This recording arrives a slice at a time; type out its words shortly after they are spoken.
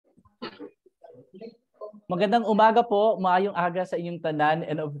Magandang umaga po, maayong aga sa inyong tanan,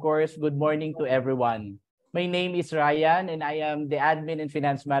 and of course, good morning to everyone. My name is Ryan and I am the Admin and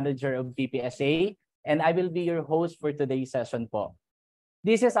Finance Manager of PPSA, and I will be your host for today's session po.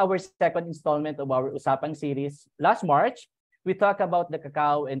 This is our second installment of our Usapang series. Last March, we talked about the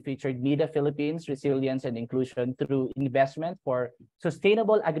cacao and featured NIDA Philippines Resilience and Inclusion through Investment for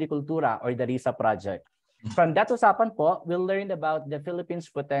Sustainable Agricultura or the RISA project. From that usapan po, we'll learn about the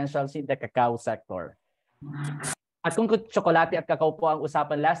Philippines' potentials in the cacao sector. At kung tsokolate at kakao po ang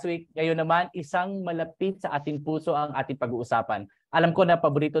usapan last week, ngayon naman isang malapit sa ating puso ang ating pag-uusapan. Alam ko na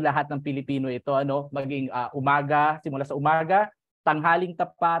paborito lahat ng Pilipino ito, maging umaga, simula sa umaga, tanghaling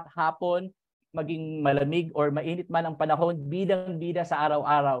tapat, hapon, maging malamig or mainit man ang panahon, bidang-bida sa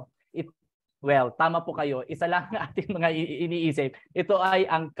araw-araw. Well, tama po kayo. Isa lang ang ating mga iniisip. Ito ay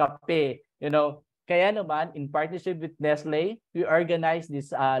ang kape. Kaya naman, in partnership with Nestle, we organized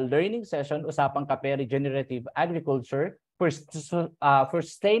this learning session, Usapang Kape, Regenerative Agriculture for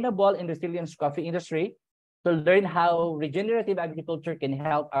Sustainable and Resilient Coffee Industry, to learn how regenerative agriculture can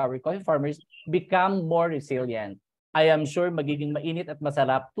help our coffee farmers become more resilient. I am sure magiging mainit at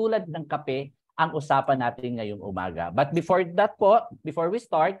masarap tulad ng kape ang usapan natin ngayong umaga. But before we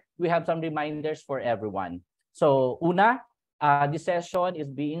start, we have some reminders for everyone. So, una, this session is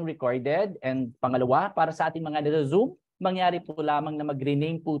being recorded, and pangalawa, para sa ating mga nasa-Zoom, mangyari po lamang na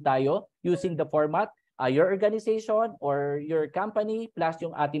mag-rename po tayo using the format, your organization or your company plus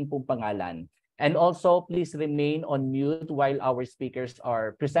yung ating pong pangalan. And also, please remain on mute while our speakers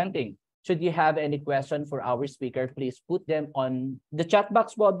are presenting. Should you have any question for our speaker, please put them on the chat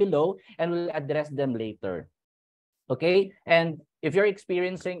box below and we'll address them later. Okay? And if you're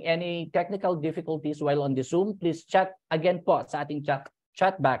experiencing any technical difficulties while on the Zoom, please chat again po sa ating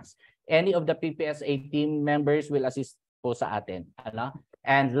chat box. Any of the PPSA team members will assist po sa atin.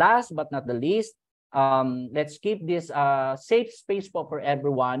 And last but not the least, let's keep this safe space po for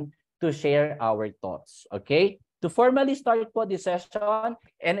everyone to share our thoughts. Okay? To formally start po this session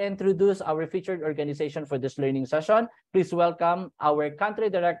and introduce our featured organization for this learning session, please welcome our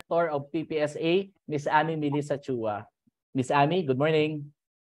Country Director of PPSA, Ms. Amy Melissa Chua. Ms. Amy, good morning.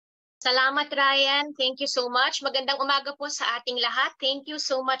 Salamat, Ryan. Thank you so much. Magandang umaga po sa ating lahat. Thank you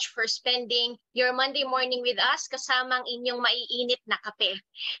so much for spending your Monday morning with us kasamang inyong maiinit na kape.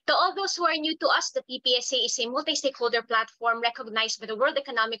 To all those who are new to us, the PPSA is a multi-stakeholder platform recognized by the World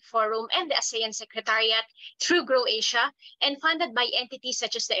Economic Forum and the ASEAN Secretariat through Grow Asia and funded by entities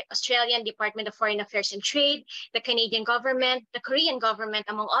such as the Australian Department of Foreign Affairs and Trade, the Canadian government, the Korean government,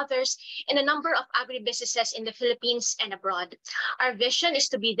 among others, and a number of agribusinesses in the Philippines and abroad. Our vision is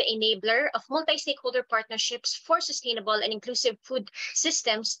to be the enabler of multi-stakeholder partnerships for sustainable and inclusive food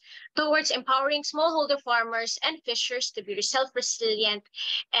systems towards empowering smallholder farmers and fishers to be self-resilient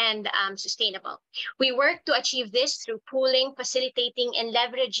and sustainable. We work to achieve this through pooling, facilitating, and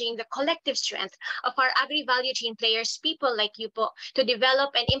leveraging the collective strength of our agri-value chain players, people like you po, to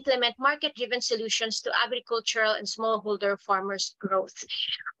develop and implement market-driven solutions to agricultural and smallholder farmers' growth.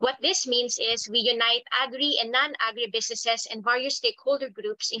 What this means is we unite agri and non-agri businesses and various stakeholder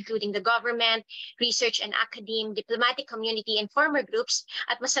groups, including the government, research and academe, diplomatic community, and farmer groups.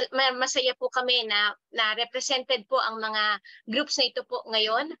 At masaya po kami na represented po ang mga groups na ito po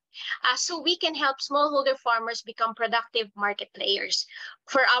ngayon. So we can help smallholder farmers become productive market players.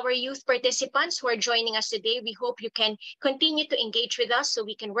 For our youth participants who are joining us today, we hope you can continue to engage with us so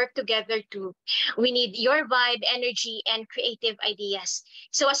we can work together too. We need your vibe, energy, and creative ideas.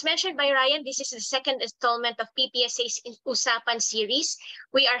 So as mentioned by Ryan, this is the second installment of PPSA's Usapan series.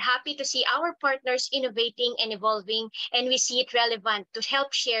 We are happy to see our partners innovating and evolving, and we see it relevant to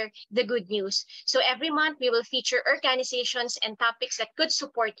help share the good news. So every month, we will feature organizations and topics that could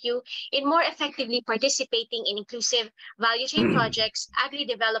support you in more effectively participating in inclusive value chain projects,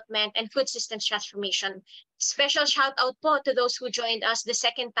 agri-development, and food systems transformation. Special shout out po to those who joined us the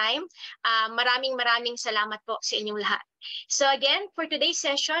second time. Maraming salamat po sa inyong lahat. So again, for today's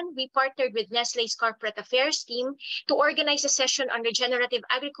session, we partnered with Nestle's Corporate Affairs team to organize a session on regenerative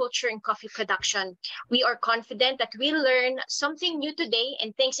agriculture and coffee production. We are confident that we'll learn something new today,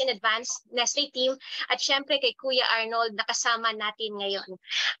 and thanks in advance, Nestle team, at syempre kay Kuya Arnold na kasama natin ngayon.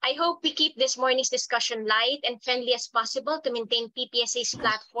 I hope we keep this morning's discussion light and friendly as possible to maintain PPSA's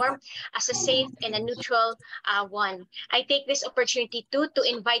platform as a safe and a neutral one. I take this opportunity too to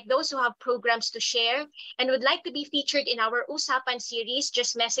invite those who have programs to share and would like to be featured in our Usapan series.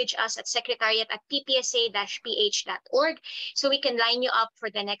 Just message us at secretariat@ppsa-ph.org so we can line you up for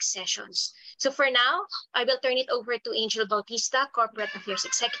the next sessions. So for now, I will turn it over to Angel Bautista, Corporate Affairs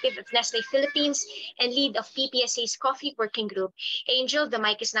Executive of Nestle Philippines and lead of PPSA's Coffee Working Group. Angel, the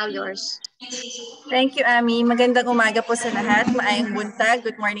mic is now yours. Thank you, Ami. Magandang umaga po sa lahat. Maayong buntag.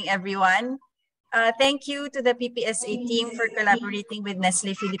 Good morning, everyone. Thank you to the PPSA team for collaborating with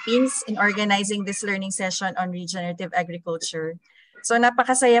Nestle Philippines in organizing this learning session on regenerative agriculture. So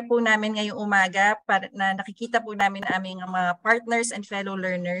napakasaya po namin ngayong umaga na nakikita po namin ang aming mga partners and fellow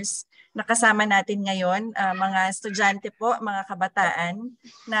learners na kasama natin ngayon, mga estudyante po, mga kabataan,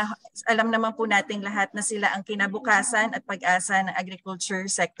 na alam naman po nating lahat na sila ang kinabukasan at pag-asa ng agriculture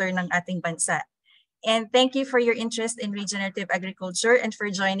sector ng ating bansa. And thank you for your interest in regenerative agriculture and for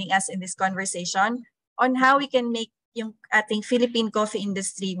joining us in this conversation on how we can make yung ating Philippine coffee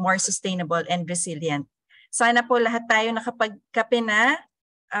industry more sustainable and resilient. Sana po lahat tayo nakapagkape na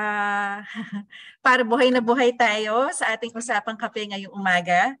para buhay na buhay tayo sa ating usapang kape ngayong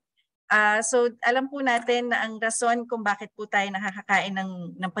umaga. So alam po natin na ang rason kung bakit po tayo nakakakain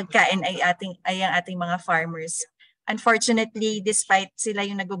ng pagkain ay ang ating mga farmers. Unfortunately, despite sila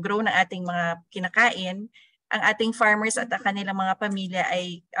yung nag-grow ng ating mga kinakain, ang ating farmers at ang kanilang mga pamilya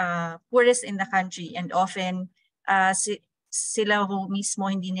ay poorest in the country and often sila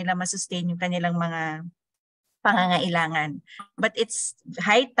mismo hindi nila masustain yung kanilang mga pangangailangan. But it's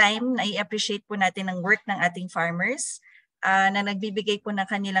high time na i-appreciate po natin ang work ng ating farmers na nagbibigay po ng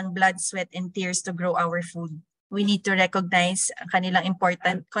kanilang blood, sweat, and tears to grow our food. We need to recognize ang kanilang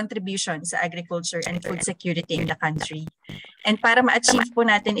important contribution sa agriculture and food security in the country. And para ma-achieve po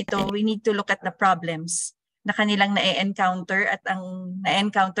natin ito, we need to look at the problems na kanilang na-encounter at ang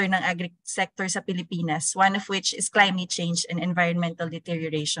na-encounter ng agri-sector sa Pilipinas, one of which is climate change and environmental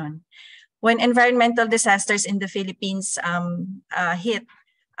deterioration. When environmental disasters in the Philippines hit,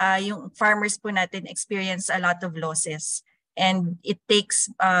 yung farmers po natin experience a lot of losses. And it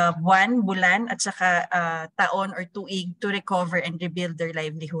takes bulan at saka taon or tuig to recover and rebuild their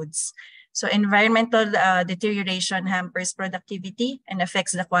livelihoods. So environmental deterioration hampers productivity and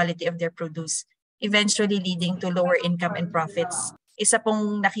affects the quality of their produce, eventually leading to lower income and profits. Isa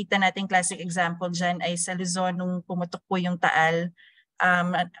pong nakita nating classic example dyan ay sa Luzon nung pumutok po yung Taal.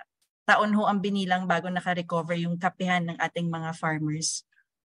 Taon ho ang binilang bago naka-recover yung kapihan ng ating mga farmers.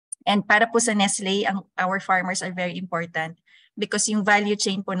 And para po sa Nestle, our farmers are very important because yung value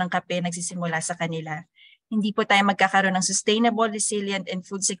chain po ng kape nagsisimula sa kanila. Hindi po tayo magkakaroon ng sustainable, resilient, and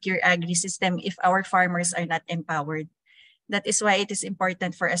food-secure agri-system if our farmers are not empowered. That is why it is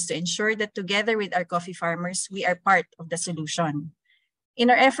important for us to ensure that together with our coffee farmers, we are part of the solution.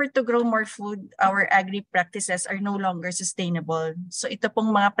 In our effort to grow more food, our agri-practices are no longer sustainable. So ito pong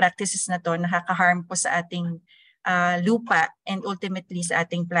mga practices na to nakaka-harm po sa ating lupa and ultimately sa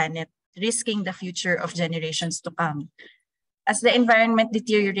ating planet, risking the future of generations to come. As the environment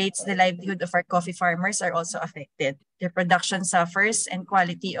deteriorates, the livelihood of our coffee farmers are also affected. Their production suffers and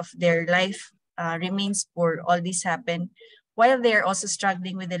quality of their life remains poor. All this happen while they are also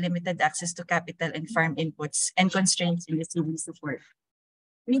struggling with the limited access to capital and farm inputs and constraints in receiving support.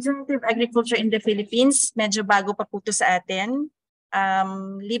 Regenerative agriculture in the Philippines, medyo bago pa po ito sa atin.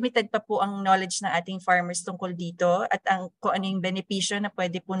 Limited pa po ang knowledge ng ating farmers tungkol dito at kung ano yung benepisyo na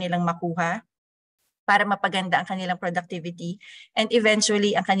pwede po nilang makuha para mapaganda ang kanilang productivity and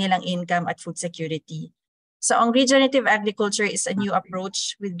eventually ang kanilang income at food security. So ang regenerative agriculture is a new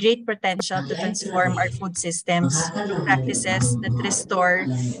approach with great potential to transform our food systems through practices that restore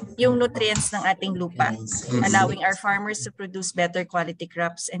yung nutrients ng ating lupa, allowing our farmers to produce better quality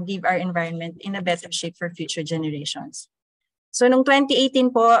crops and leave our environment in a better shape for future generations. So noong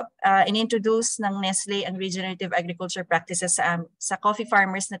 2018 po, inintroduce ng Nestle ang regenerative agriculture practices sa coffee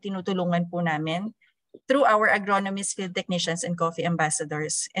farmers na tinutulungan po namin through our agronomists, field technicians, and coffee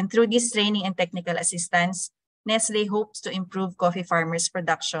ambassadors. And through this training and technical assistance, Nestle hopes to improve coffee farmers'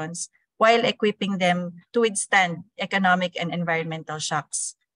 productions while equipping them to withstand economic and environmental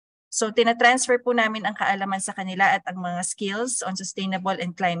shocks. So tinatransfer po namin ang kaalaman sa kanila at ang mga skills on sustainable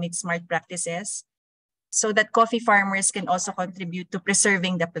and climate-smart practices so that coffee farmers can also contribute to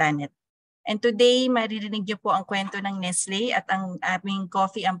preserving the planet. And today, maririnig niyo po ang kwento ng Nestle at ang aming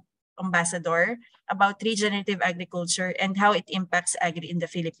coffee ambassador about regenerative agriculture and how it impacts agri in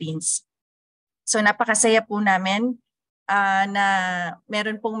the Philippines. So napakasaya po namin na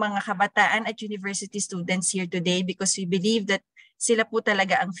meron pong mga kabataan at university students here today because we believe that sila po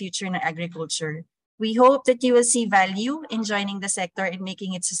talaga ang future ng agriculture. We hope that you will see value in joining the sector and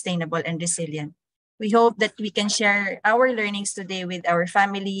making it sustainable and resilient. We hope that we can share our learnings today with our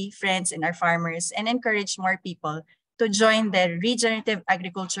family, friends, and our farmers and encourage more people to join the regenerative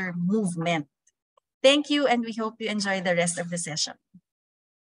agriculture movement. Thank you, and we hope you enjoy the rest of the session.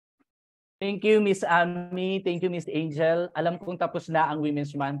 Thank you, Miss Ami. Thank you, Miss Angel. Alam kong tapos na ang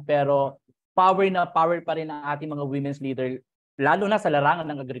Women's Month, pero power na power pa rin ang ating mga women's leader, lalo na sa larangan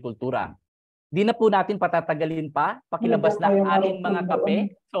ng agrikultura. Di na po natin patatagalin pa. Pakilabas na ang ating mga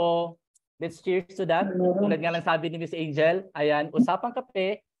kape. So, let's cheers to that. Tulad nga lang sabi ni Miss Angel, ayan, usapang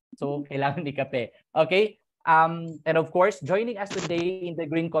kape. So, kailangan ni kape. Okay? And of course, joining us today in the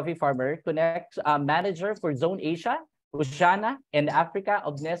Green Coffee Farmer Connect Manager for Zone Asia, Oceania, and Africa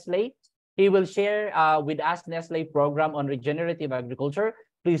of Nestle. He will share with us Nestle program on regenerative agriculture.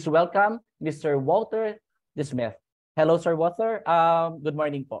 Please welcome Mr. Walter De Smith. Hello, Sir Walter. Good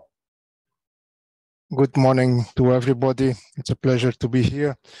morning po. Good morning to everybody. It's a pleasure to be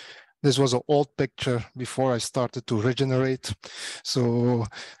here. This was an old picture before I started to regenerate. So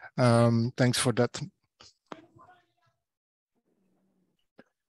thanks for that.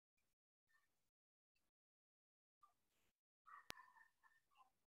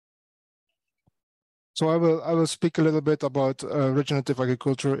 So I will speak a little bit about regenerative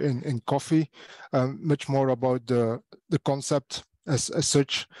agriculture in coffee, much more about the concept as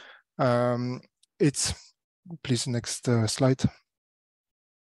such. It's, please, next slide.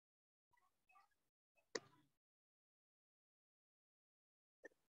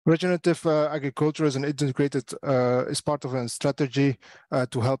 Regenerative agriculture is an integrated, is part of a strategy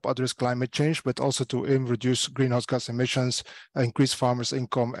to help address climate change, but also to reduce greenhouse gas emissions, increase farmers'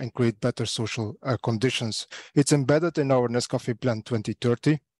 income, and create better social conditions. It's embedded in our Nescafe Plan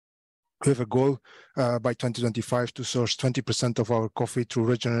 2030. We have a goal by 2025 to source 20% of our coffee through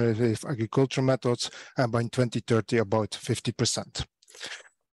regenerative agriculture methods, and by 2030 about 50%.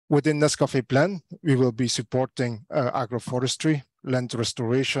 Within Nescafe Plan, we will be supporting agroforestry, land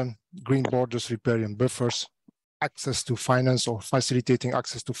restoration, green borders repair and buffers, access to finance or facilitating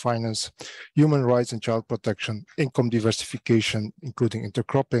access to finance, human rights and child protection, income diversification, including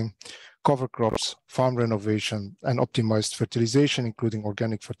intercropping, cover crops, farm renovation, and optimized fertilization, including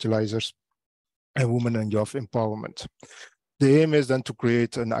organic fertilizers, and women and youth empowerment. The aim is then to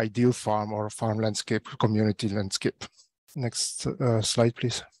create an ideal farm or farm landscape, community landscape. Next slide,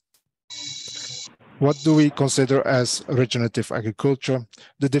 please. What do we consider as regenerative agriculture?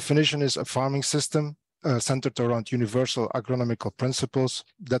 The definition is a farming system centered around universal agronomical principles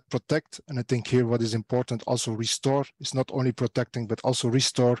that protect, and I think here what is important, also restore. It's not only protecting, but also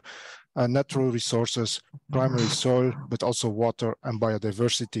restore natural resources, primary soil, but also water and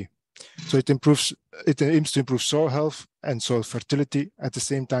biodiversity. So it aims to improve soil health and soil fertility, at the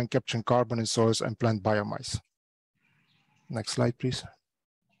same time capturing carbon in soils and plant biomass. Next slide, please.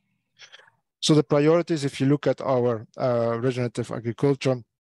 So the priorities, if you look at our regenerative agriculture,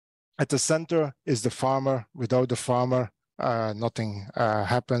 at the center is the farmer. Without the farmer, nothing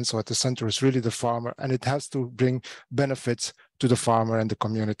happens. So at the center is really the farmer, and it has to bring benefits to the farmer and the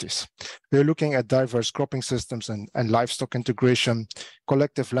communities. We're looking at diverse cropping systems and livestock integration,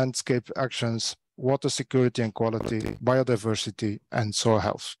 collective landscape actions, water security and quality, biodiversity, and soil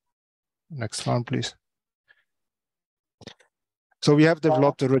health. Next one, please. So we have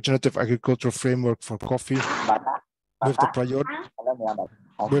developed a regenerative agriculture framework for coffee with the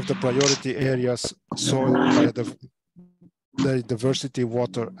priority areas, soil, biodiversity,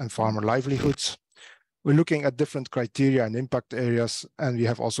 water, and farmer livelihoods. We're looking at different criteria and impact areas, and we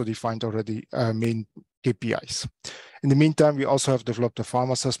have also defined already main KPIs. In the meantime, we also have developed a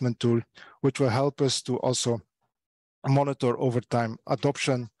farm assessment tool, which will help us to also monitor over time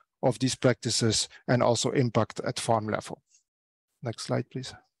adoption of these practices and also impact at farm level. Next slide,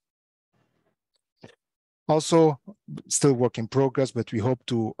 please. Also, still work in progress, but we hope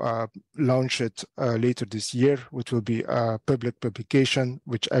to launch it later this year, which will be a public publication,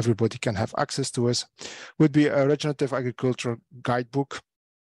 which everybody can have access to us. Would be a regenerative agriculture guidebook,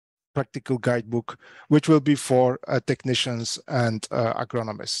 practical guidebook, which will be for technicians and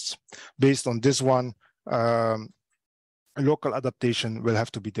agronomists. Based on this one, local adaptation will have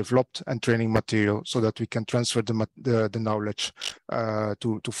to be developed and training material so that we can transfer the knowledge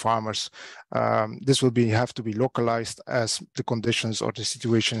to farmers. This will have to be localized, as the conditions or the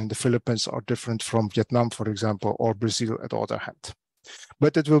situation in the Philippines are different from Vietnam, for example, or Brazil at the other hand.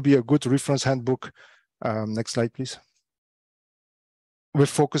 But it will be a good reference handbook. Next slide, please. We're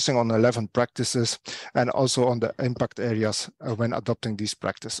focusing on 11 practices and also on the impact areas when adopting these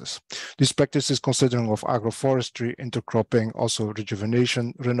practices. These practices considering of agroforestry, intercropping, also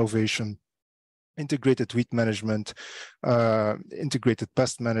rejuvenation, renovation, integrated weed management, integrated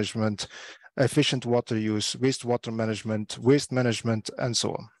pest management, efficient water use, wastewater management, waste management, and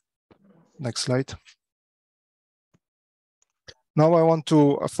so on. Next slide. Now I want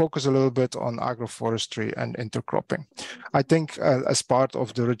to focus a little bit on agroforestry and intercropping. I think as part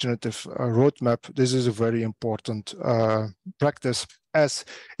of the regenerative roadmap, this is a very important practice, as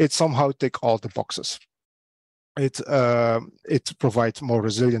it somehow ticks all the boxes. It provides more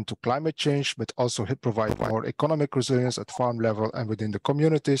resilience to climate change, but also it provides more economic resilience at farm level and within the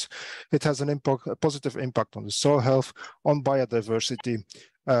communities. It has a positive impact on the soil health, on biodiversity,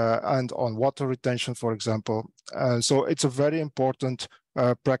 and on water retention, for example. So it's a very important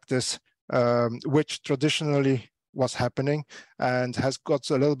practice, which traditionally was happening and has got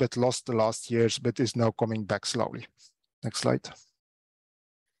a little bit lost the last years, but is now coming back slowly. Next slide.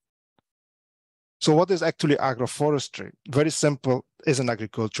 So what is actually agroforestry? Very simple, is an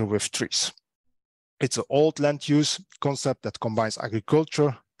agriculture with trees. It's an old land use concept that combines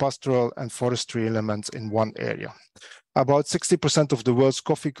agriculture, pastoral, and forestry elements in one area. About 60% of the world's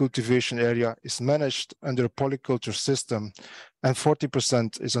coffee cultivation area is managed under a polyculture system, and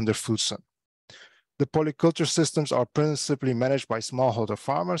 40% is under food sun. The polyculture systems are principally managed by smallholder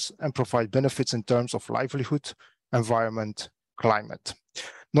farmers and provide benefits in terms of livelihood, environment, climate.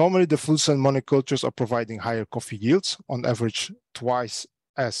 Normally, the food sun monocultures are providing higher coffee yields, on average twice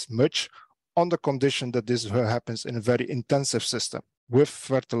as much, on the condition that this happens in a very intensive system with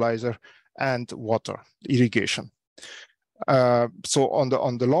fertilizer and water irrigation. So on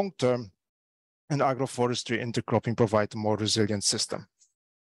the long term, an agroforestry intercropping provides a more resilient system.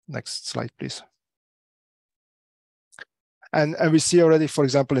 Next slide, please. And we see already, for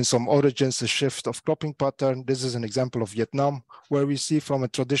example, in some origins, a shift of cropping pattern. This is an example of Vietnam, where we see from a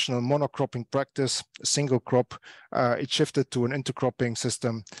traditional monocropping practice, a single crop, it shifted to an intercropping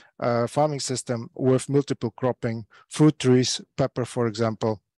system, farming system with multiple cropping, fruit trees, pepper, for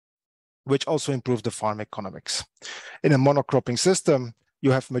example, which also improve the farm economics. In a monocropping system,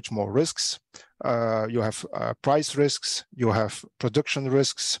 you have much more risks. You have price risks, you have production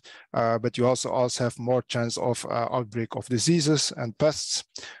risks, but you also have more chance of outbreak of diseases and pests,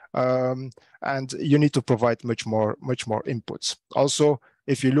 and you need to provide much more inputs. Also,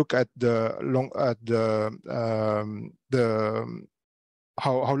 if you look at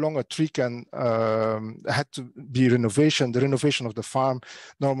how long a tree can had to be the renovation of the farm,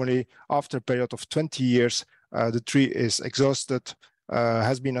 normally after a period of 20 years, the tree is exhausted,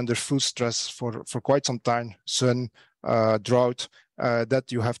 has been under food stress for quite some time, sun, drought,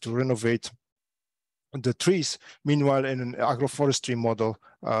 that you have to renovate the trees. Meanwhile, in an agroforestry model,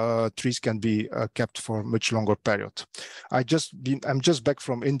 trees can be kept for a much longer period. I'm just back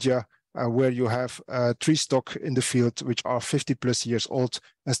from India, where you have tree stock in the field which are 50 plus years old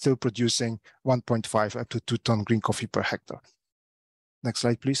and still producing 1.5 up to 2 ton green coffee per hectare. Next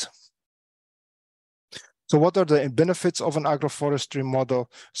slide, please. So what are the benefits of an agroforestry model?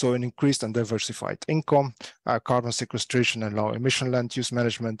 So an increased and diversified income, carbon sequestration and low emission land use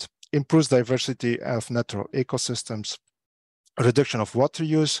management, improves diversity of natural ecosystems, a reduction of water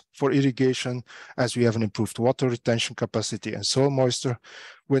use for irrigation, as we have an improved water retention capacity and soil moisture,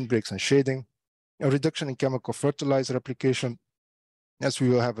 windbreaks and shading, a reduction in chemical fertilizer application, as we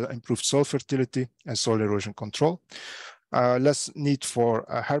will have improved soil fertility and soil erosion control. Less need for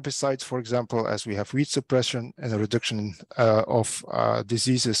herbicides, for example, as we have weed suppression and a reduction of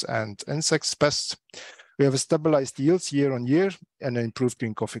diseases and insects, pests. We have a stabilized yields year on year and an improved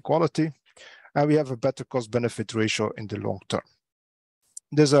green coffee quality. And we have a better cost-benefit ratio in the long term.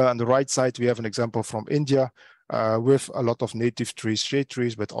 There's on the right side, we have an example from India with a lot of native trees, shade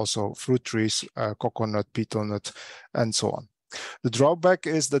trees, but also fruit trees, coconut, betel nut, and so on. The drawback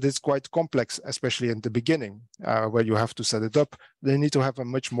is that it's quite complex, especially in the beginning, where you have to set it up. They need to have a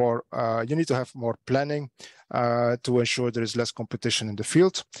much more, you need to have more planning to ensure there is less competition in the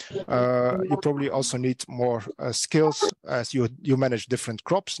field. You probably also need more skills as you manage different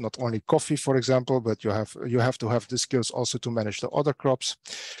crops, not only coffee, for example, but you have to have the skills also to manage the other crops.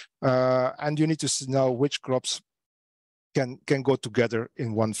 And you need to know which crops can go together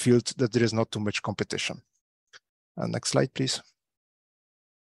in one field, that there is not too much competition. Next slide, please.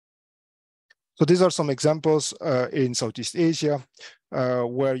 So these are some examples in Southeast Asia,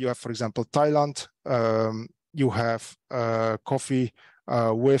 where you have, for example, Thailand. You have coffee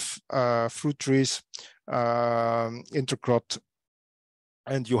with fruit trees intercropped,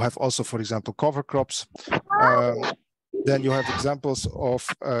 and you have also, for example, cover crops. Then you have examples of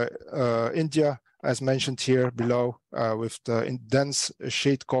India, as mentioned here below, with the dense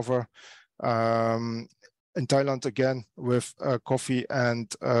shade cover. In Thailand, again, with coffee and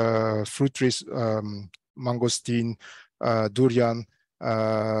fruit trees, mangosteen, durian,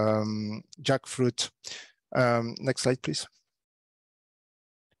 jackfruit. Next slide, please.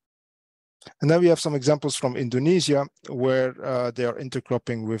 And then we have some examples from Indonesia where they are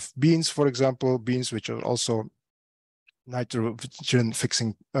intercropping with beans, for example, beans which are also nitrogen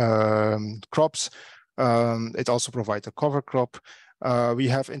fixing crops. It also provides a cover crop. We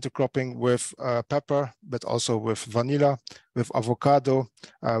have intercropping with pepper, but also with vanilla, with avocado,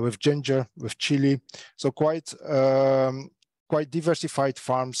 with ginger, with chili. So quite diversified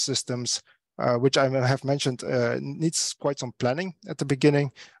farm systems, which I have mentioned needs quite some planning at the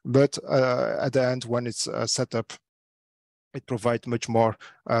beginning, but at the end, when it's set up, it provides much more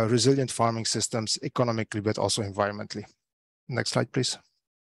resilient farming systems economically, but also environmentally. Next slide, please.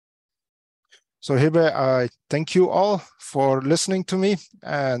 So hereby, I thank you all for listening to me,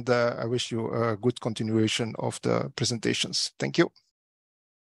 and I wish you a good continuation of the presentations. Thank you.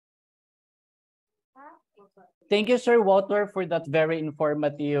 Thank you, Sir Walter, for that very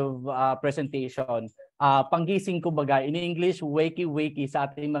informative presentation. Panggising kumbaga, in English, wakey-wakey sa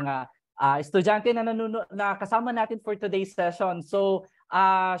ating mga estudyante na kasama natin for today's session. So,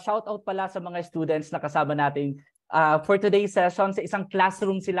 shout out pala sa mga students na kasama natin for today's session. Sa isang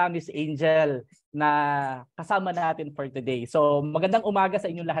classroom sila, Miss Angel, na kasama natin for today. So, magandang umaga sa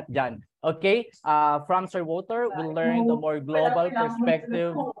inyong lahat dyan. Okay? From Sir Walter, we'll learn the more global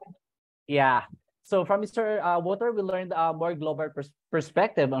perspective. Yeah. So from Mr. Walter, we learned a more global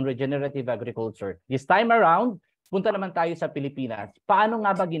perspective on regenerative agriculture. This time around, punta naman tayo sa Pilipinas. Paano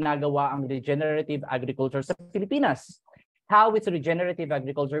nga ba ginagawa ang regenerative agriculture sa Pilipinas? How is regenerative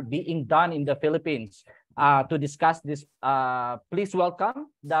agriculture being done in the Philippines? To discuss this, please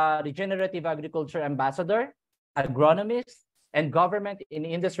welcome the Regenerative Agriculture Ambassador, Agronomist, and Government in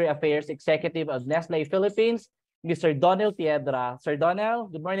Industry Affairs Executive of Nestle Philippines, Mr. Donel Piedra. Sir Donel,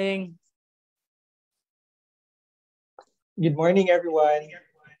 good morning. Good morning, everyone.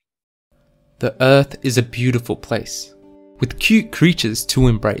 The Earth is a beautiful place, with cute creatures to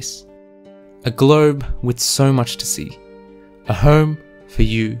embrace. A globe with so much to see. A home for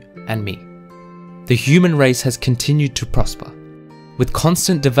you and me. The human race has continued to prosper, with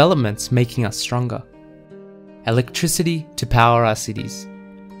constant developments making us stronger. Electricity to power our cities.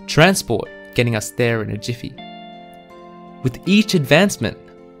 Transport getting us there in a jiffy. With each advancement,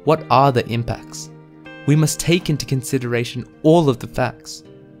 what are the impacts? We must take into consideration all of the facts.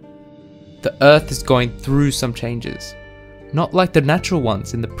 The Earth is going through some changes, not like the natural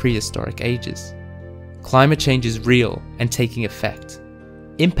ones in the prehistoric ages. Climate change is real and taking effect,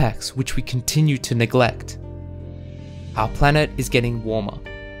 impacts which we continue to neglect. Our planet is getting warmer,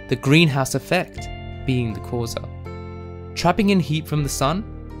 the greenhouse effect being the causer. Trapping in heat from the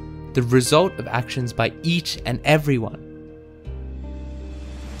sun, the result of actions by each and everyone.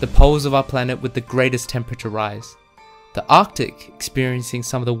 The poles of our planet with the greatest temperature rise. The Arctic experiencing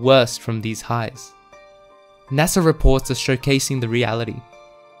some of the worst from these highs. NASA reports are showcasing the reality.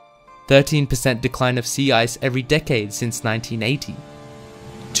 13% decline of sea ice every decade since 1980.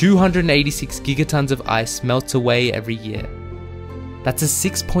 286 gigatons of ice melts away every year. That's a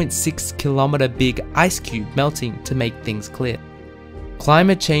 6.6 kilometer big ice cube melting to make things clear.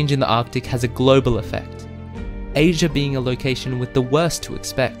 Climate change in the Arctic has a global effect. Asia being a location with the worst to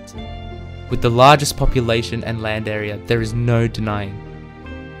expect. With the largest population and land area, there is no denying.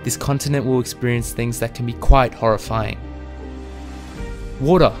 This continent will experience things that can be quite horrifying.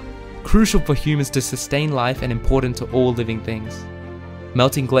 Water, crucial for humans to sustain life and important to all living things.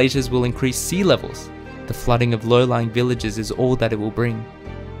 Melting glaciers will increase sea levels. The flooding of low-lying villages is all that it will bring.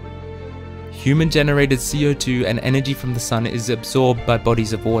 Human-generated CO2 and energy from the sun is absorbed by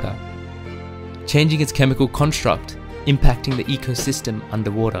bodies of water, changing its chemical construct, impacting the ecosystem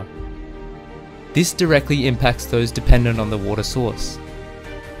underwater. This directly impacts those dependent on the water source.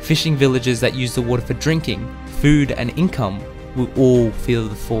 Fishing villages that use the water for drinking, food and income will all feel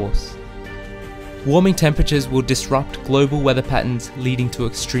the force. Warming temperatures will disrupt global weather patterns, leading to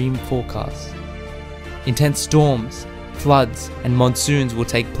extreme forecasts. Intense storms, floods and monsoons will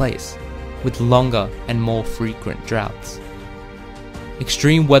take place, with longer and more frequent droughts.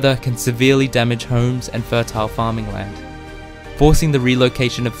 Extreme weather can severely damage homes and fertile farming land, forcing the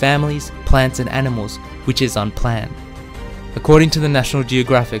relocation of families, plants and animals, which is unplanned. According to the National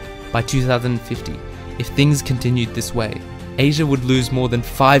Geographic, by 2050, if things continued this way, Asia would lose more than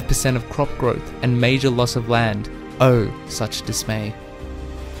 5% of crop growth and major loss of land. Oh, such dismay.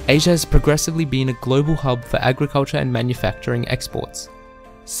 Asia has progressively been a global hub for agriculture and manufacturing exports.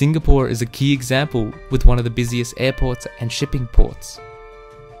 Singapore is a key example, with one of the busiest airports and shipping ports.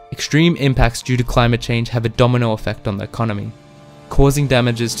 Extreme impacts due to climate change have a domino effect on the economy, causing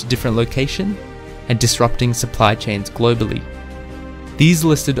damages to different locations and disrupting supply chains globally. These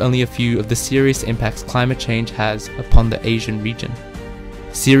listed only a few of the serious impacts climate change has upon the Asian region.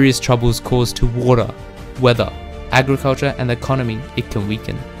 Serious troubles caused to water, weather, agriculture and the economy it can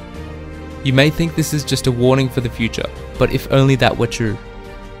weaken. You may think this is just a warning for the future, but if only that were true.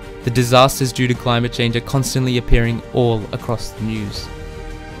 The disasters due to climate change are constantly appearing all across the news.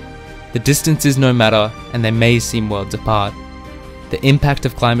 The distance is no matter, and they may seem worlds apart. The impact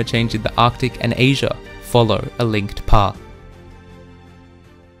of climate change in the Arctic and Asia follow a linked path.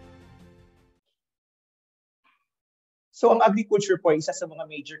 So ang agriculture po ay isa sa mga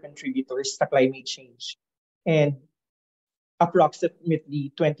major contributors sa climate change. And approximately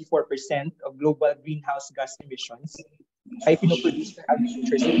 24% of global greenhouse gas emissions ay pinoproduce ng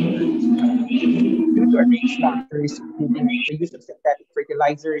agriculture sector due to a range of factors including the use of synthetic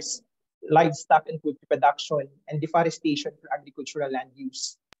fertilizers, livestock and food production, and deforestation for agricultural land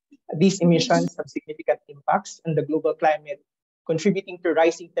use. These emissions have significant impacts on the global climate, contributing to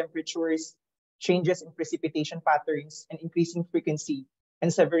rising temperatures, changes in precipitation patterns, and increasing frequency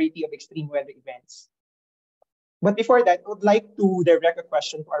and severity of extreme weather events. But before that, I would like to direct a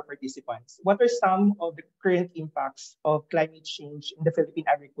question to our participants. What are some of the current impacts of climate change in the Philippine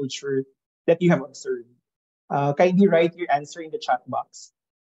agriculture that you have observed? Kindly write your answer in the chat box.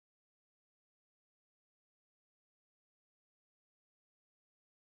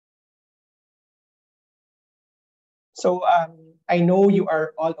 So I know you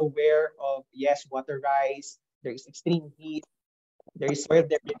are all aware of, yes, water rise, there is extreme heat, there is soil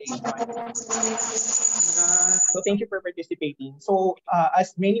degradation. So thank you for participating. So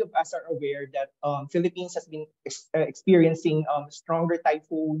as many of us are aware that Philippines has been experiencing stronger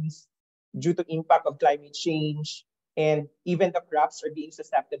typhoons due to impact of climate change, and even the crops are being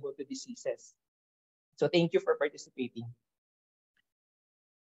susceptible to diseases. So thank you for participating.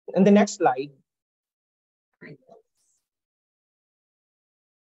 On the next slide.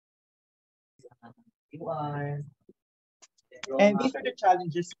 And these are the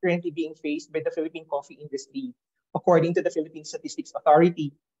challenges currently being faced by the Philippine coffee industry. According to the Philippine Statistics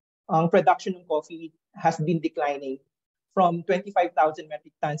Authority, production of coffee has been declining from 25,000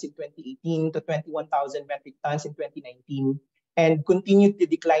 metric tons in 2018 to 21,000 metric tons in 2019, and continued to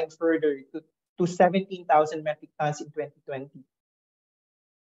decline further to 17,000 metric tons in 2020.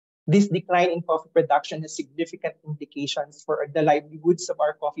 This decline in coffee production has significant implications for the livelihoods of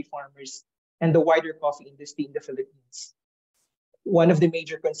our coffee farmers and the wider coffee industry in the Philippines. One of the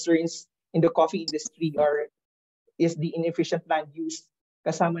major concerns in the coffee industry is the inefficient land use,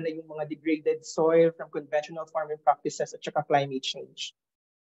 kasama na yung mga degraded soil from conventional farming practices at saka climate change.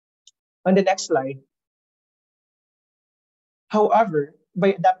 On the next slide. However,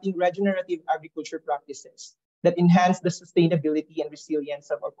 by adopting regenerative agriculture practices that enhance the sustainability and resilience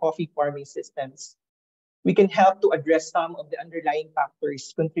of our coffee farming systems, we can help to address some of the underlying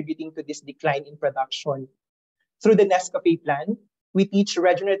factors contributing to this decline in production. Through the Kape plan, we teach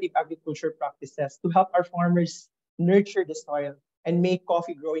regenerative agriculture practices to help our farmers nurture the soil and make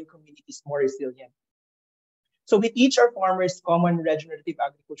coffee growing communities more resilient. So we teach our farmers common regenerative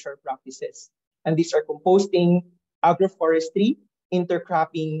agriculture practices, and these are composting, agroforestry,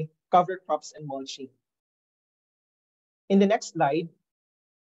 intercropping, cover crops, and mulching. In the next slide.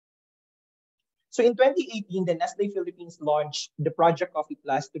 So in 2018, the Nestle Philippines launched the Project Coffee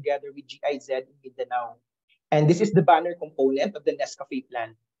Plus together with GIZ in Mindanao. And this is the banner component of the Nescafe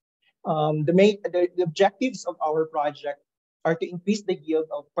plan. The objectives of our project are to increase the yield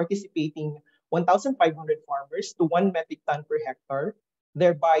of participating 1,500 farmers to 1 metric ton per hectare,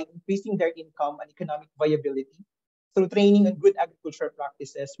 thereby increasing their income and economic viability through training on good agricultural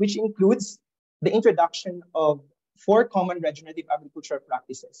practices, which includes the introduction of 4 common regenerative agricultural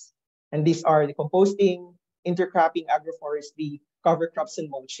practices. And these are the composting, intercropping, agroforestry, cover crops, and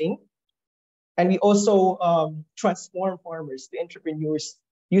mulching. And we also transform farmers to entrepreneurs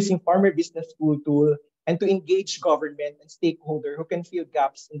using farmer business school tool and to engage government and stakeholder who can fill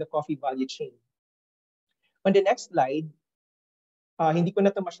gaps in the coffee value chain. On the next slide, hindi ko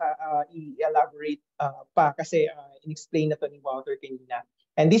na ito i-elaborate pa kasi in-explain na ito ni Walter kanina.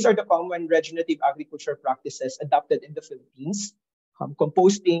 And these are the common regenerative agriculture practices adopted in the Philippines.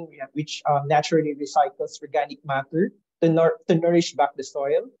 Composting, which naturally recycles organic matter to nourish back the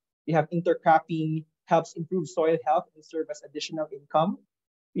soil. We have intercropping, helps improve soil health and serve as additional income.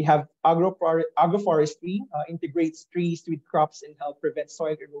 We have agroforestry, integrates trees with crops and help prevent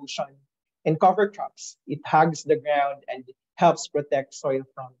soil erosion. And cover crops, it hugs the ground and helps protect soil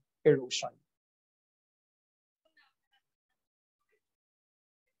from erosion.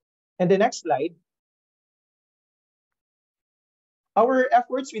 And the next slide. Our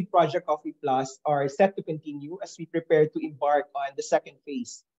efforts with Project Coffee Plus are set to continue as we prepare to embark on the second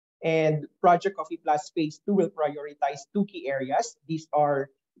phase. And Project Coffee Plus Phase 2 will prioritize two key areas. These are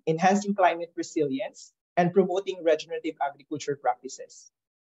enhancing climate resilience and promoting regenerative agriculture practices.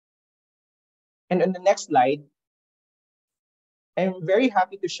 And on the next slide, I'm very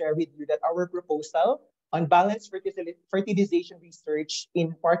happy to share with you that our proposal on balanced fertilization research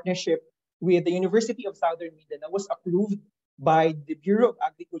in partnership with the University of Southern Mindanao was approved by the Bureau of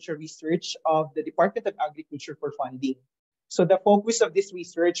Agriculture Research of the Department of Agriculture for funding. So the focus of this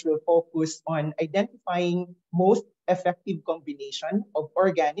research will focus on identifying most effective combination of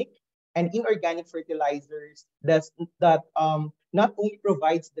organic and inorganic fertilizers that not only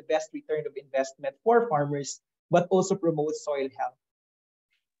provides the best return of investment for farmers, but also promotes soil health.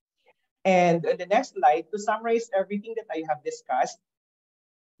 And on the next slide, to summarize everything that I have discussed,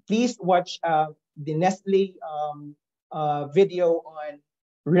 please watch the Nestle video on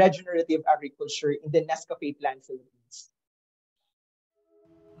regenerative agriculture in the Nescafe Plan Philippines.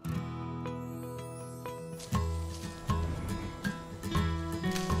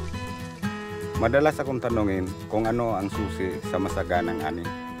 Madalas akong tanungin kung ano ang susi sa masaganang ani.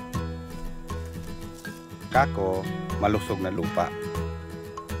 Kako, malusog na lupa.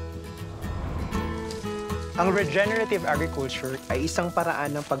 Ang regenerative agriculture ay isang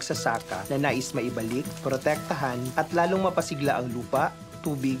paraan ng pagsasaka na nais maibalik, protektahan at lalong mapasigla ang lupa,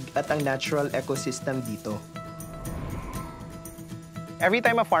 tubig at ang natural ecosystem dito. Every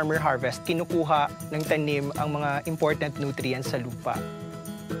time a farmer harvest, kinukuha ng tanim ang mga important nutrients sa lupa.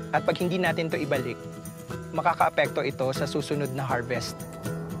 At pag hindi natin ito ibalik, makakaapekto ito sa susunod na harvest.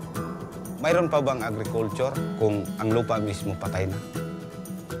 Mayroon pa bang agriculture kung ang lupa mismo patay na?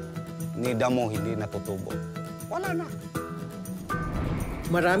 Ni damo hindi natutubo. Wala na.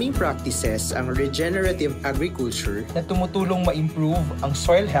 Maraming practices ang regenerative agriculture na tumutulong ma-improve ang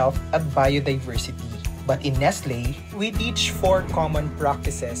soil health at biodiversity. But in Nestle, we teach 4 common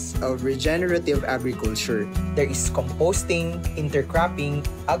practices of regenerative agriculture. There is composting, intercropping,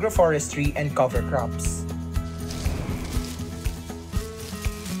 agroforestry, and cover crops.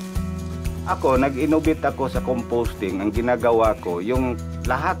 Ako, nag-innovate ako sa composting. Ang ginagawa ko, yung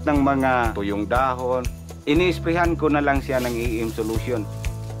lahat ng mga tuyong dahon, ini-sprayhan ko na lang siya ng EM solution.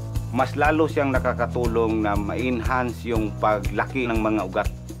 Mas lalo siyang nakakatulong na ma-enhance yung paglaki ng mga ugat.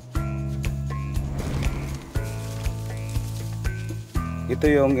 Ito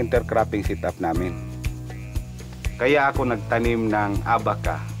yung intercropping setup namin. Kaya ako nagtanim ng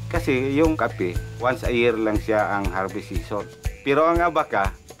abaka. Kasi yung kape, once a year lang siya ang harvest season. Pero ang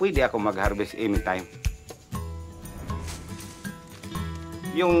abaka, pwede ako mag-harvest anytime.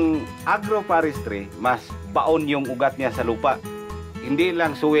 Yung agroforestry, mas baon yung ugat niya sa lupa. Hindi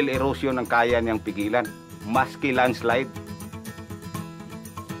lang soil erosion ang kaya niyang pigilan, maski landslide.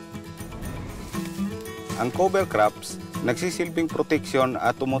 Ang cover crops, nagsisilbing proteksyon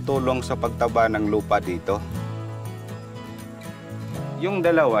at tumutulong sa pagtaba ng lupa dito. Yung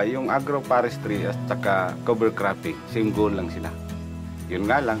dalawa, yung agroforestry at saka cover cropping, same goal lang sila. Yun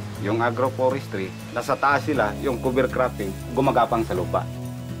nga lang, yung agroforestry, nasa taas sila, yung cover cropping, gumagapang sa lupa.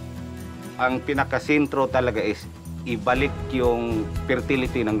 Ang pinakasentro talaga is ibalik yung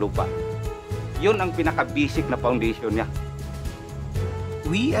fertility ng lupa. Yun ang pinaka-basic na foundation niya.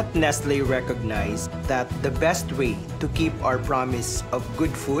 We at Nestle recognize that the best way to keep our promise of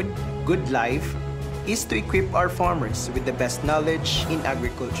good food, good life, is to equip our farmers with the best knowledge in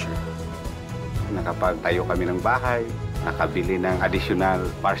agriculture. Nakapagtayo kami ng bahay, nakabili ng additional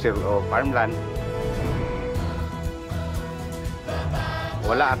parcel o farmland.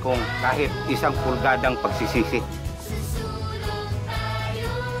 Wala akong kahit isang pulgadang pagsisisi.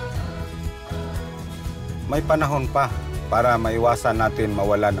 May panahon pa para maiwasan natin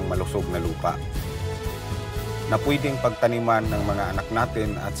mawala ng malusog na lupa na pwedeng pagtaniman ng mga anak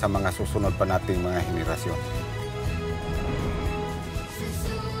natin at sa mga susunod pa nating mga henerasyon.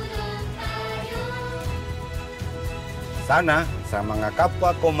 Sana sa mga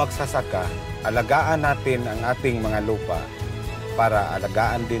kapwa ko magsasaka, alagaan natin ang ating mga lupa para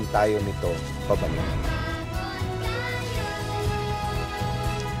alagaan din tayo nito pabalik.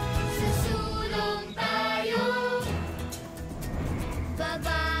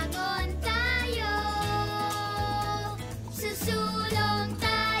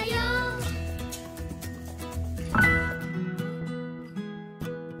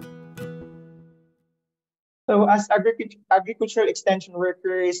 So as agricultural extension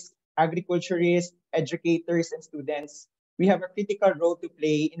workers, agriculturists, educators, and students, we have a critical role to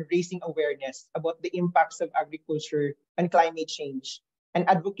play in raising awareness about the impacts of agriculture and climate change and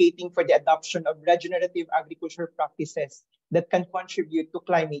advocating for the adoption of regenerative agriculture practices that can contribute to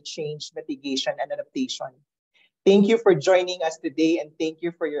climate change mitigation and adaptation. Thank you for joining us today and thank you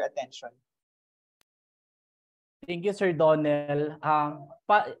for your attention. Thank you, Sir Donnell.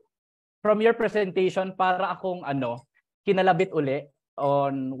 From your presentation, para akong kinalabit uli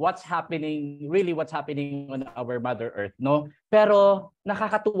on what's happening, really what's happening on our Mother Earth, no? Pero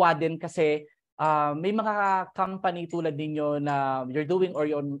nakakatuwa din kasi may mga company tulad ninyo na you're doing or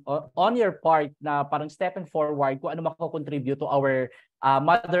on your part na parang stepping forward kung ano mako-contribute to our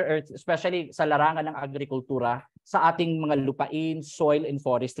Mother Earth, especially sa larangan ng agrikultura, sa ating mga lupain, soil and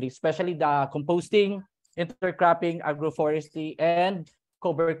forestry, especially the composting, intercropping, agroforestry, and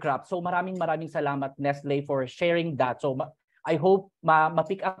cover crop. So maraming salamat, Nestle, for sharing that. So I hope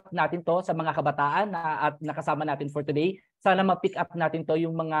ma-pick up natin to sa mga kabataan at nakasama natin for today. Sana ma-pick up natin to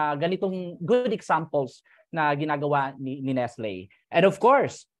yung mga ganitong good examples na ginagawa ni Nestle. And of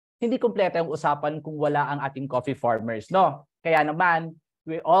course, hindi kumpleto yung usapan kung wala ang ating coffee farmers, no? Kaya naman,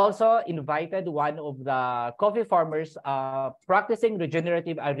 we also invited one of the coffee farmers practicing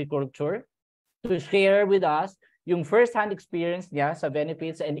regenerative agriculture to share with us yung first-hand experience niya sa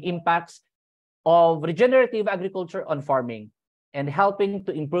benefits and impacts of regenerative agriculture on farming and helping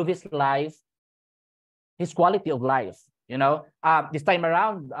to improve his life, his quality of life. You know, this time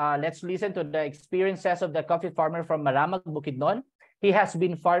around, let's listen to the experiences of the coffee farmer from Maramag, Bukidnon. He has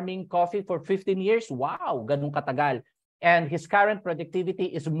been farming coffee for 15 years. Wow, ganun katagal. And his current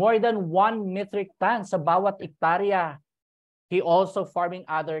productivity is more than 1 metric ton sa bawat hektarya. He also farming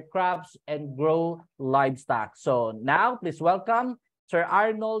other crops and grow livestock. So now, please welcome Sir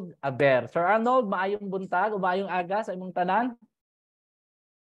Arnold Aber. Sir Arnold, maayong buntag, maayong aga sa imong tanan.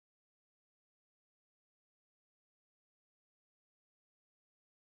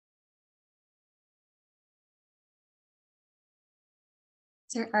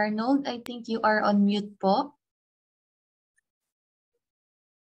 Sir Arnold, I think you are on mute po.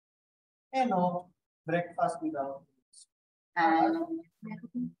 Hello, breakfast without.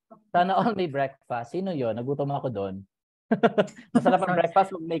 Sana all may breakfast. Sino yun? Nagutom ako doon. Masarap ang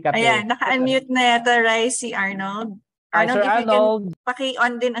breakfast kung may kape. Ayan, naka-unmute na yata, Rai, si Arnold. Arnold, if you can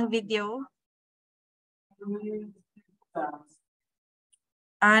paki-on din ang video.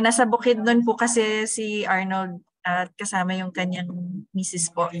 Nasa Bukidnon po kasi si Arnold at kasama yung kanyang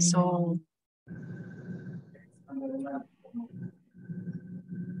misis po. So,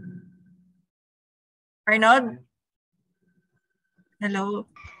 Arnold? Hello.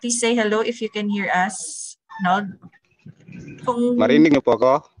 Please say hello if you can hear us. Arnold? Marinig niyo po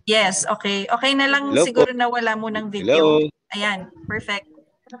ako? Yes, okay. Okay na lang Hello siguro po. na wala mo ng video. Hello. Ayan, perfect.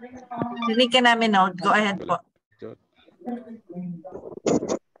 Rinig ka namin, Arnold. Go ahead po.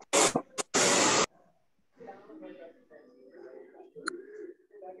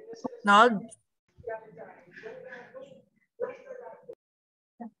 Arnold?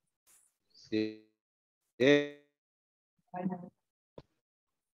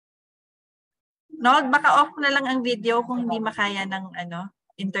 Nod, baka off na lang ang video kung hindi makaya ng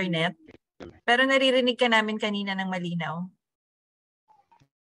internet. Pero naririnig ka namin kanina ng malinaw.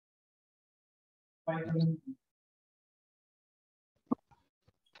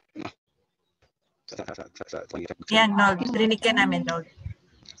 Yan, Nod. Rinig ka namin, Nod.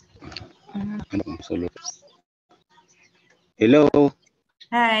 Hello.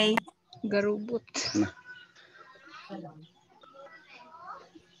 Hi. Garubot.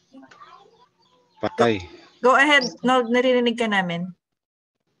 Patay. Go ahead, Nod. Naririnig ka namin.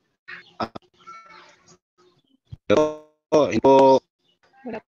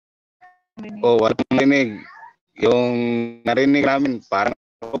 Wala pong narinig. Yung narinig namin parang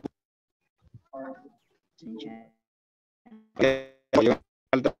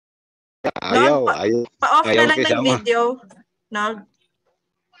ayaw. Pa-off na lang ng video. Nod.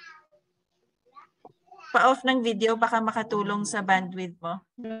 Pa-off ng video baka makatulong sa bandwidth mo.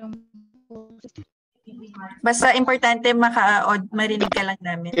 Basta importante marinig ka lang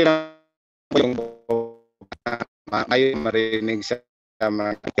namin. Yung kayo marinig sa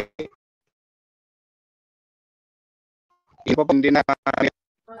mga hindi na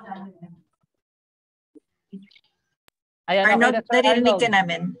Ayan, Arnold, okay, naririnig ka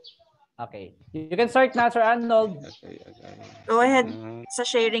namin. Okay. You can start na, Sir Arnold. Go ahead sa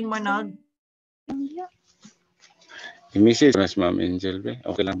sharing mo, Nod. Mrs. Mas Ma'am Angel,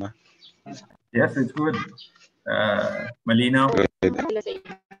 okay lang ba? Yes, it's good. Malinaw.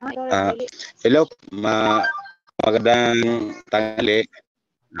 Hello, magandang tanghali.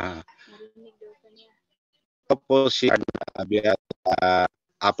 Tapos si Abia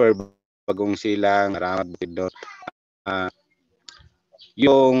Upper Bagong Silang, Maramag Bukidnon.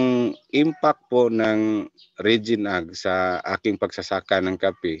 Yung impact po ng Regenag sa aking pagsasaka ng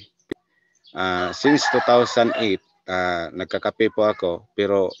kape, since 2008, nagkakape po ako,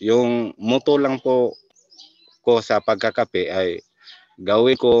 pero yung motto lang po ko sa pagkakape ay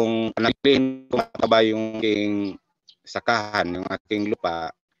gawin kong panaglihin kung mataba yung aking sakahan, yung aking lupa,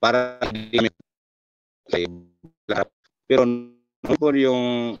 para hindi kami pero no po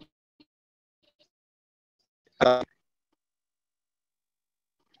yung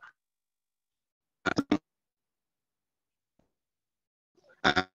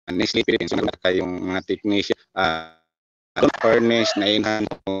Nestle Philippines, yung mga technician, furnace na inhan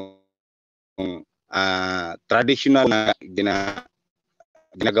traditional na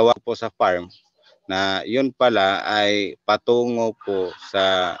ginagawa po sa farm, na yun pala ay patungo po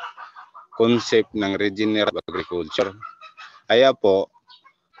sa concept ng regenerative agriculture. Kaya po,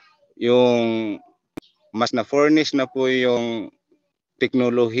 yung mas na-furnish na po yung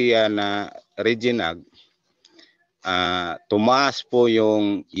teknolohiya na Regenag, tumaas po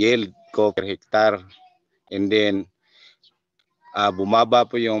yung yield ko per hectare, and then bumaba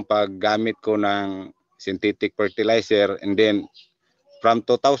po yung paggamit ko ng synthetic fertilizer, and then from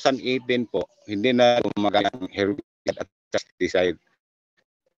 2018 po hindi na gumagamit ng herbicide at pesticide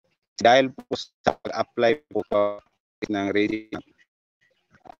dahil po sa pag-apply po ng Regenag.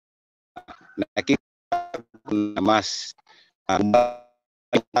 Nakita ko na mas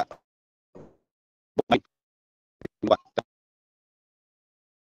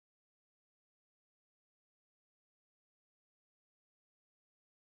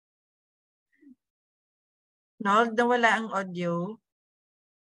Nawala ang audio.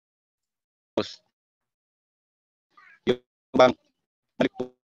 Yung bang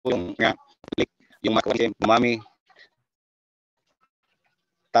yung mami,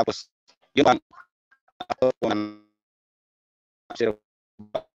 tapos yung bang ako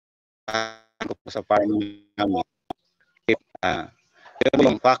sa farm namin,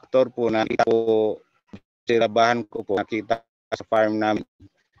 yung factor po na nakita po, sirabahan ko po, nakita sa farm namin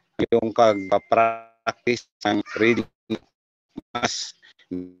yung pag-practice ng reading, mas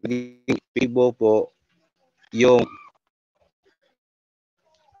naging pibo po yung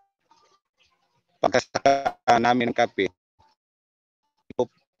pagkasaka namin ng kape.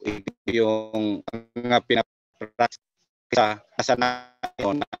 Yung mga pinapractice sa na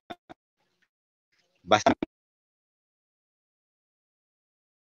yun, basta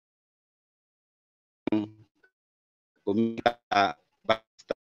kumita,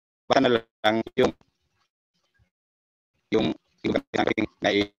 basta na lang yung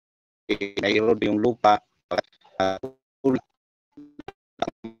na-erode yung lupa.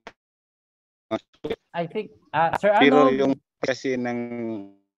 I think, Sir Pero Arnold, yung kasi ng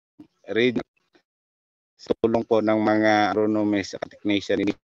read, sa tulong po ng mga agronomist at technician,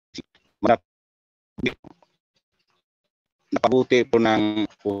 napabuti po ng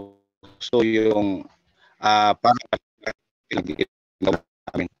puso yung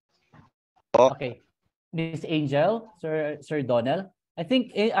okay. Miss Angel, Sir Donald, I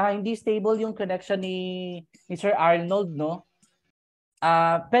think hindi stable yung connection ni Sir Arnold, no?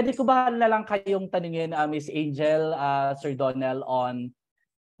 Pwede ko ba na lang kayong tanungin, Miss Angel, Sir Donald, on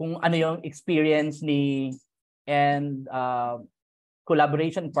kung ano yung experience ni and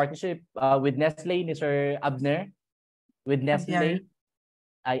collaboration partnership with Nestle ni Sir Abner with Nestle?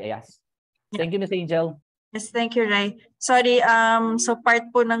 Yes. Thank you, Miss Angel. Yes, thank you, Rai. Sorry, so part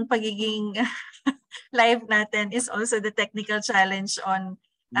po ng pagiging live natin is also the technical challenge on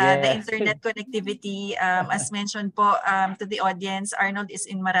the internet connectivity. As mentioned po to the audience, Arnold is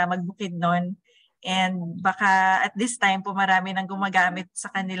in Maramag, Bukidnon. And baka at this time po marami nang gumagamit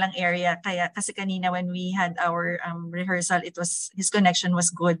sa kanilang area. Kasi kanina when we had our rehearsal, his connection was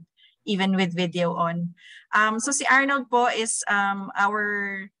good, even with video on. So si Arnold po is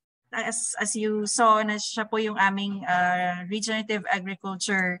as you saw, na siya po yung aming regenerative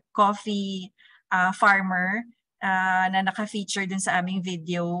agriculture coffee farmer na naka-feature dun sa aming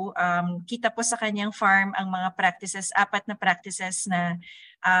video. Kita po sa kanyang farm ang mga practices, 4 na practices na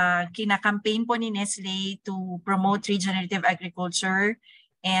kina-campaign po ni Nestle to promote regenerative agriculture,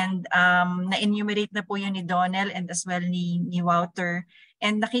 and na-enumerate na po yun ni Donald and as well ni Wouter.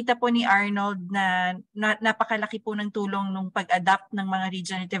 And nakita po ni Arnold na napakalaki po ng tulong nung pag-adapt ng mga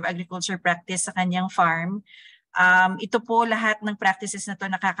regenerative agriculture practice sa kanyang farm. Ito po lahat ng practices na to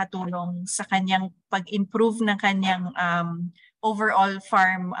nakakatulong sa kanyang pag-improve ng kanyang overall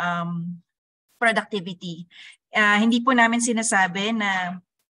farm productivity. Hindi po namin sinasabi na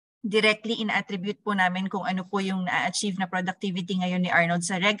directly in-attribute po namin kung ano po yung na-achieve na productivity ngayon ni Arnold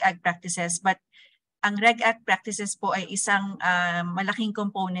sa Reg Ag practices, but ang Reg Act practices po ay isang malaking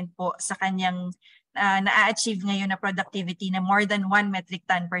component po sa kanyang na-achieve ngayon na productivity na more than 1 metric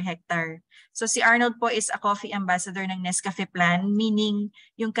ton per hectare. So si Arnold po is a coffee ambassador ng Nescafe Plan, meaning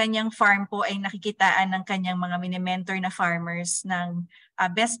yung kanyang farm po ay nakikitaan ng kanyang mga mini-mentor na farmers ng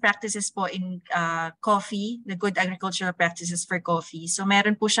best practices po in coffee, the good agricultural practices for coffee. So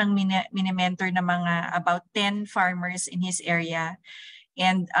meron po siyang mini-mentor na mga about 10 farmers in his area.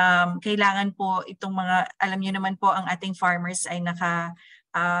 And kailangan po itong mga, alam niyo naman po ang ating farmers ay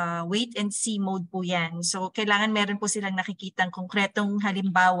wait and see mode po yan. So kailangan meron po silang nakikitang konkretong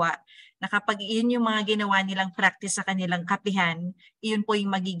halimbawa na kapag yun yung mga ginawa nilang practice sa kanilang kapihan, iyon po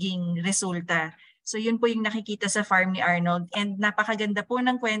yung magiging resulta. So yun po yung nakikita sa farm ni Arnold. And napakaganda po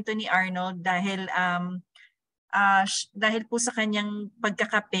ng kwento ni Arnold dahil po sa kanyang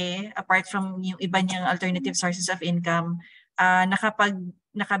pagkakape, apart from yung iba niyang alternative sources of income,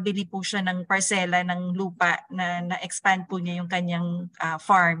 nakabili po siya ng parsela ng lupa na expand po niya yung kanyang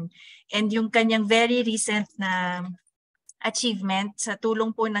farm. And yung kanyang very recent na achievement sa tulong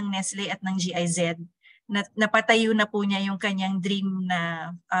po ng Nestle at ng GIZ, napatayo na po niya yung kanyang dream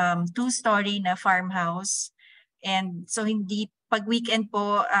na 2-story na farmhouse. And so hindi, pag weekend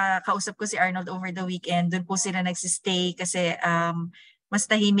po, kausap ko si Arnold over the weekend, doon po sila nagsistay kasi mas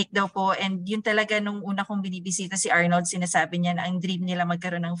tahimik daw po. And yun talaga nung una kong binibisita si Arnold, sinasabi niya na ang dream nila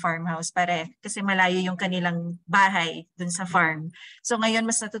magkaroon ng farmhouse kasi malayo yung kanilang bahay dun sa farm. So ngayon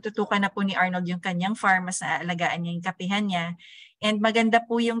mas natututukan na po ni Arnold yung kanyang farm, mas naalagaan niya yung kapihan niya. And maganda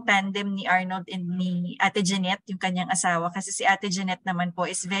po yung tandem ni Arnold and ni Ate Jeanette, yung kanyang asawa, kasi si Ate Jeanette naman po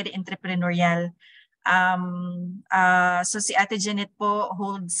is very entrepreneurial. So si Ate Jeanette po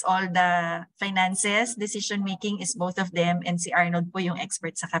holds all the finances, decision making is both of them, and si Arnold po yung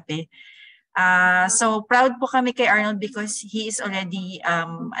expert sa kape. So proud po kami kay Arnold because he is already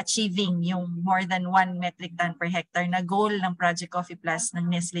achieving yung more than 1 metric ton per hectare na goal ng Project Coffee Plus ng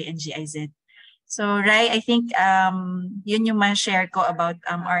Nestle and GIZ. So Rai, I think yun yung ma-share ko about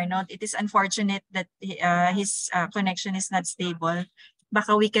Arnold. It is unfortunate that his connection is not stable.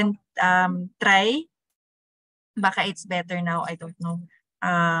 Baka we can try. Baka it's better now, I don't know.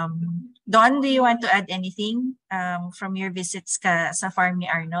 Don, do you want to add anything from your visits sa farm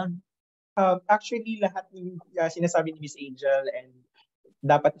ni Arnold? Actually, lahat ng sinasabi ni Miss Angel and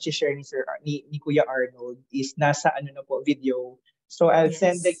dapat i-share ni Kuya Arnold is nasa na po video. So I'll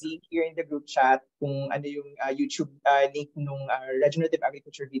send the link here in the group chat kung ano yung YouTube link nung regenerative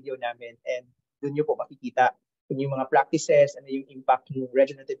agriculture video namin, and doon niyo po makikita kung yung mga practices, ano yung impact ng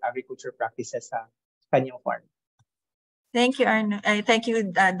regenerative agriculture practices sa kanyang farm. Thank you, Arnold. Thank you,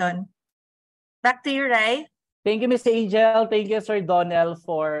 Don. Back to you, Rai. Thank you, Miss Angel. Thank you, Sir Donel,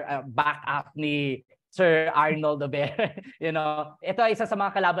 for backup ni Sir Arnold Ober. Ito ay isa sa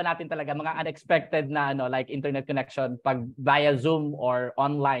mga kalaban natin talaga, mga unexpected na like internet connection pag via Zoom or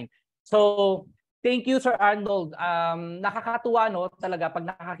online. So, thank you, Sir Arnold. Nakakatuwa talaga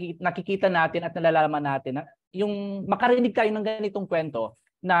pag nakikita natin at nalalaman natin yung makarinig tayo ng ganitong kwento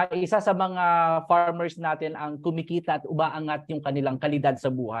na isa sa mga farmers natin ang kumikita at umaangat yung kanilang kalidad sa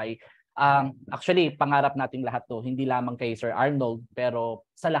buhay. Actually, pangarap nating lahat to, hindi lamang kay Sir Arnold, pero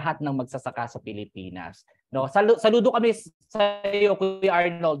sa lahat ng magsasaka sa Pilipinas. Saludo kami sa iyo, Kuya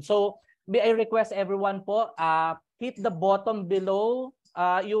Arnold. So, may I request everyone po, hit the button below,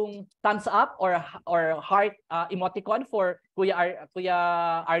 yung thumbs up or heart emoticon for Kuya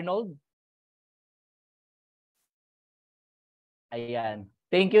Arnold. Ayan.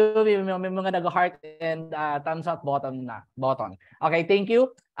 Thank you. May mga nag-heart and thumbs up button. Okay, thank you.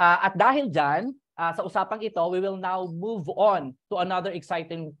 At dahil dyan, sa usapang ito, we will now move on to another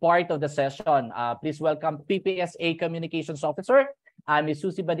exciting part of the session. Please welcome PPSA Communications Officer, Ms.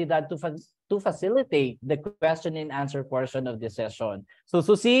 Susie Badidad, to facilitate the question and answer portion of this session. So,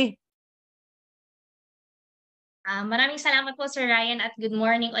 Susie. Maraming salamat po, Sir Ryan, at good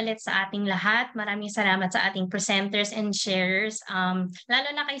morning ulit sa ating lahat. Maraming salamat sa ating presenters and sharers. Lalo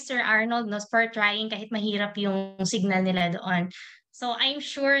na kay Sir Arnold for trying kahit mahirap yung signal nila doon. So I'm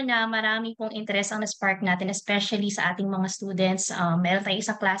sure na marami pong interest ang na-spark natin, especially sa ating mga students. Meron tayong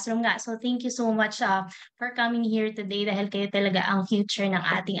isang classroom nga. So thank you so much for coming here today dahil kayo talaga ang future ng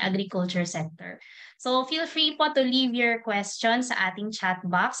ating agriculture sector. So feel free po to leave your questions sa ating chat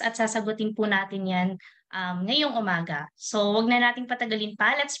box at sasagutin po natin yan ngayong umaga. So wag na nating patagalin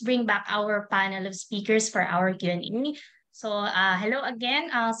pa. Let's bring back our panel of speakers for our Q&A. So hello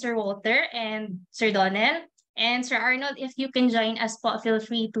again, Sir Walter and Sir Donel. And Sir Arnold, if you can join us po, feel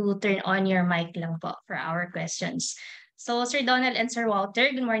free to turn on your mic lang po for our questions. So Sir Donald and Sir Walter,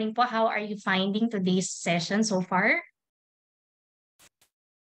 good morning po. How are you finding today's session so far?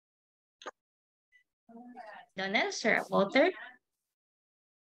 Donald, Sir Walter?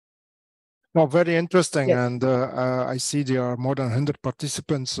 Well, very interesting, Yes. and I see there are more than 100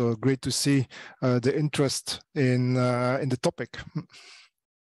 participants. So great to see the interest in the topic.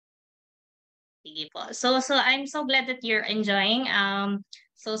 Sige po. So I'm so glad that you're enjoying.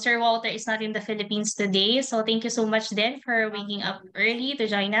 So Sir Walter is not in the Philippines today. So thank you so much then for waking up early to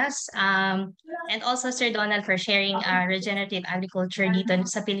join us. And also Sir Donald for sharing regenerative agriculture dito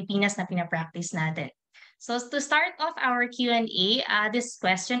sa Pilipinas na pinapractice natin. So to start off our Q&A, this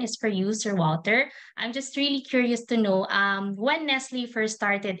question is for you, Sir Walter. I'm just really curious to know when Nestle first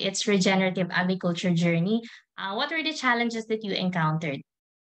started its regenerative agriculture journey, what were the challenges that you encountered?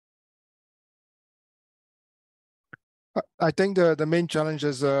 I think the main challenge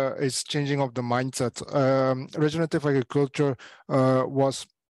is changing of the mindset. Regenerative agriculture was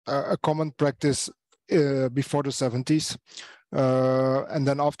a common practice before the 70s. And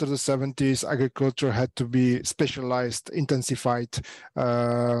then after the 70s, agriculture had to be specialized, intensified.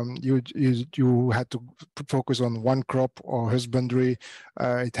 You had to focus on one crop or husbandry.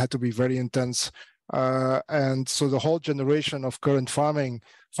 It had to be very intense. And so the whole generation of current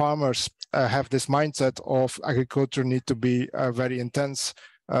farmers have this mindset of agriculture need to be very intense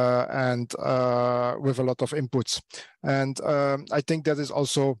and with a lot of inputs. And I think that is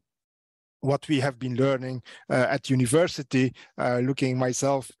also what we have been learning at university, looking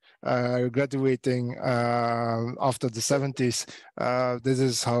myself graduating after the 70s. This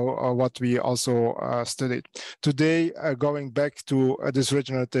is how what we also studied. Today, going back to this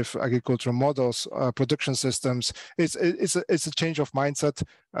regenerative agricultural models, production systems, it's a change of mindset,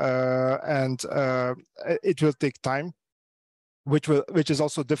 and it will take time, which is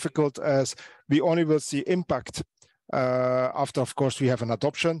also difficult as we only will see impact after, of course, we have an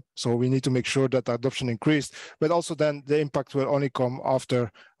adoption. So we need to make sure that the adoption increased, but also then the impact will only come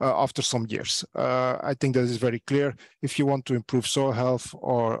after some years. I think that is very clear. If you want to improve soil health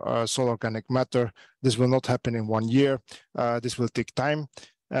or soil organic matter, this will not happen in 1 year. This will take time.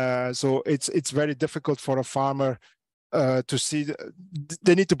 So it's very difficult for a farmer to see.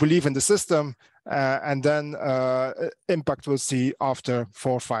 They need to believe in the system, and then impact will see after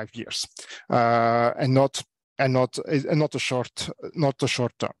 4 or 5 years, and not a short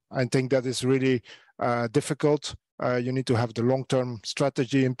term. I think that is really difficult. You need to have the long-term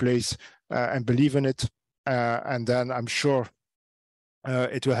strategy in place and believe in it, and then I'm sure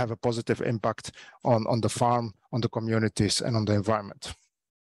it will have a positive impact on the farm, on the communities, and on the environment.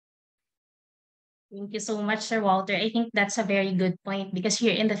 Thank you so much, Sir Walter. I think that's a very good point because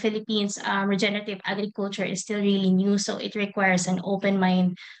here in the Philippines, regenerative agriculture is still really new. So it requires an open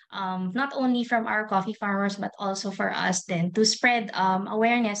mind, not only from our coffee farmers, but also for us then to spread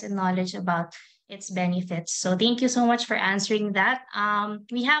awareness and knowledge about its benefits. So thank you so much for answering that.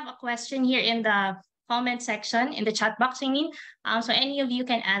 We have a question here in the comment section, in the chat box, I mean. So any of you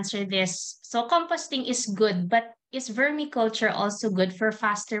can answer this. So composting is good, but is vermiculture also good for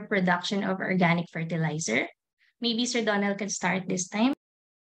faster production of organic fertilizer? Maybe Sir Donald can start this time.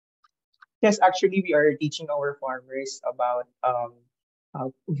 Yes, actually, we are teaching our farmers about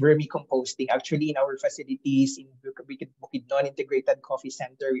vermicomposting. Actually, in our facilities in Bukidnon Integrated Coffee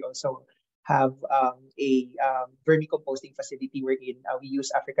Center, we also have a vermicomposting facility wherein we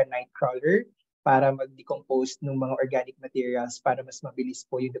use African nightcrawler para mag-decompose ng mga organic materials para mas mabilis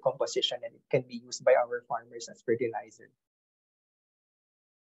po yung decomposition, and it can be used by our farmers as fertilizer.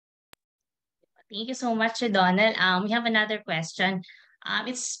 Thank you so much, Donald. We have another question.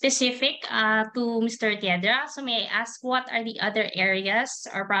 It's specific to Mr. Tiedra. So may I ask, what are the other areas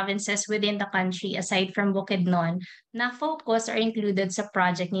or provinces within the country aside from Bukidnon na focus or included sa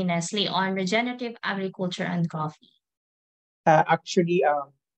project ni Nestle on regenerative agriculture and coffee? Actually,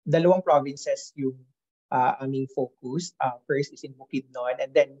 dalawang provinces yung aming focus. First is in Bukidnon,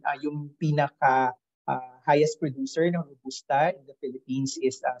 and then yung pinaka highest producer ng Robusta in the Philippines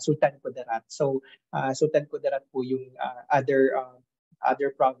is Sultan Kudarat. So Sultan Kudarat po yung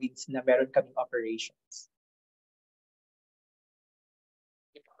other province na meron kaming operations.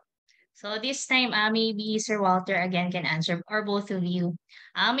 So this time, maybe Sir Walter again can answer, or both of you.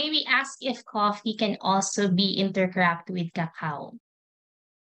 Maybe ask if coffee can also be intercropped with cacao.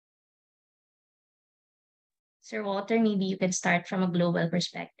 Sir Walter, maybe you could start from a global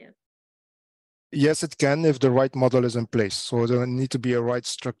perspective. Yes, it can if the right model is in place. So there need to be a right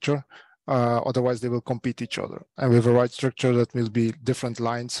structure. Otherwise, they will compete each other. And with a right structure, that will be different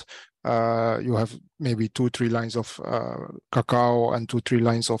lines. You have maybe 2-3 lines of cacao and 2-3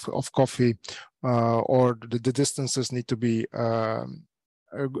 lines of coffee, or the distances need to be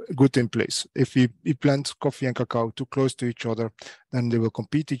good in place. If we plant coffee and cacao too close to each other, then they will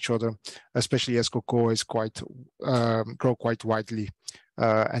compete each other, especially as cocoa is grow quite widely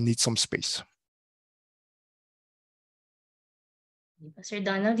and needs some space. Sir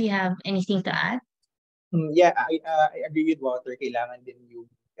Donald, do you have anything to add? Yeah, I agree with Walter. Kailangan din yung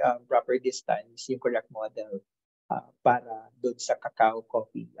proper distance, yung correct model para doon sa cacao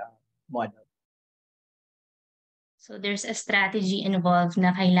coffee model. So there's a strategy involved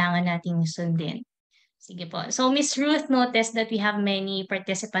na kailangan nating sundin. Sige po. So Ms. Ruth noticed that we have many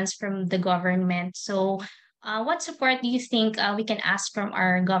participants from the government. So what support do you think we can ask from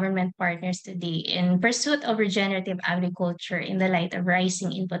our government partners today in pursuit of regenerative agriculture in the light of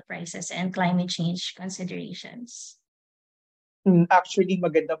rising input prices and climate change considerations? Actually,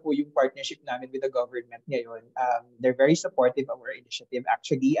 maganda po yung partnership namin with the government ngayon. They're very supportive of our initiative.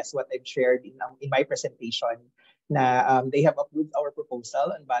 Actually, as what I've shared in my presentation, na they have approved our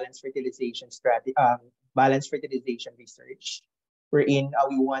proposal on balanced fertilization strategy, balanced fertilization research, wherein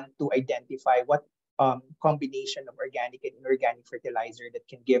we want to identify what combination of organic and inorganic fertilizer that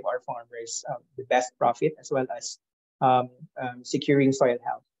can give our farmers the best profit, as well as securing soil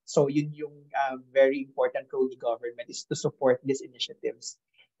health. So yun yung very important role of the government is to support these initiatives.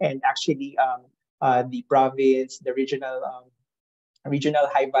 And actually, the province, the regional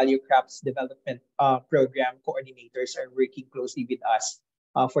high-value crops development program coordinators are working closely with us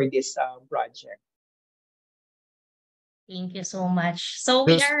for this project. Thank you so much. So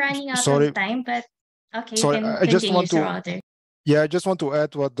we are running out of time, but okay, sorry, you can I just continue, want Sir to. Walter. Yeah, I just want to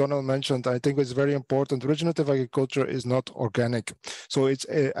add what Donald mentioned. I think it's very important. Regenerative agriculture is not organic. So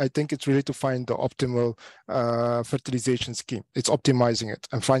I think it's really to find the optimal fertilization scheme. It's optimizing it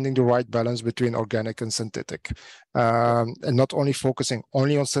and finding the right balance between organic and synthetic. And not only focusing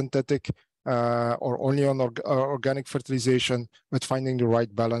only on synthetic or only on organic fertilization, but finding the right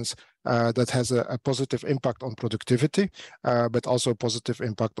balance that has a positive impact on productivity, but also a positive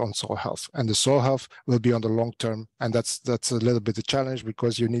impact on soil health. And the soil health will be on the long term, and that's a little bit a challenge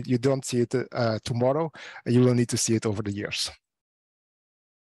because you don't see it tomorrow. You will need to see it over the years.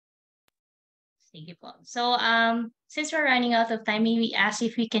 Sige po. So since we're running out of time, maybe ask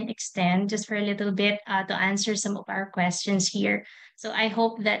if we can extend just for a little bit to answer some of our questions here. So I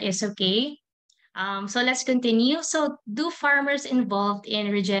hope that is okay. So let's continue. So do farmers involved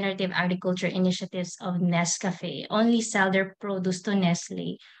in regenerative agriculture initiatives of Nescafe only sell their produce to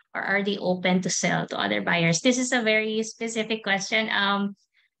Nestle, or are they open to sell to other buyers? This is a very specific question.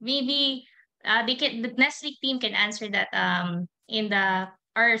 Maybe the Nestle team can answer that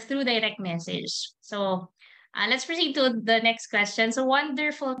or through direct message. So let's proceed to the next question. So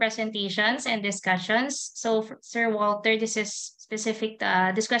wonderful presentations and discussions. So Sir Walter, this is specific.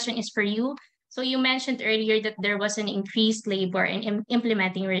 This question is for you. So you mentioned earlier that there was an increased labor in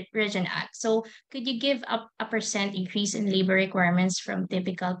implementing Regen Act. So could you give a percent increase in labor requirements from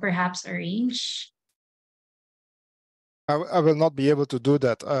typical, perhaps a range? I will not be able to do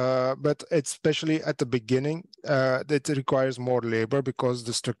that, but especially at the beginning, it requires more labor because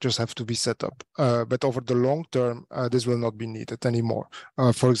the structures have to be set up. But over the long term, this will not be needed anymore.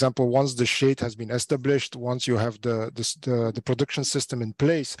 For example, once the shade has been established, once you have the production system in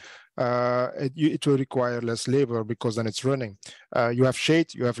place, it will require less labor because then it's running. You have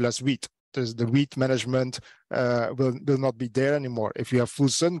shade, you have less wheat. The wheat management will not be there anymore. If you have full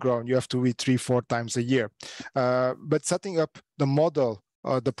sun ground, you have to weed 3-4 times a year. But setting up the model,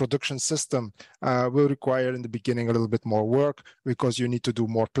 the production system will require in the beginning a little bit more work because you need to do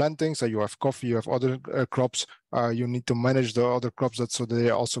more planting. So you have coffee, you have other crops. You need to manage the other crops so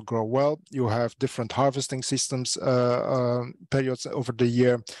they also grow well. You have different harvesting systems periods over the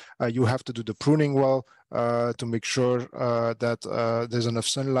year. You have to do the pruning well. To make sure that there's enough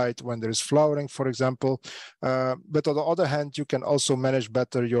sunlight when there is flowering, for example. But on the other hand, you can also manage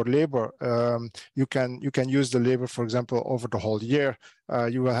better your labor. You can use the labor, for example, over the whole year.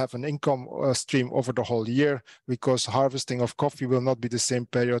 You will have an income stream over the whole year because harvesting of coffee will not be the same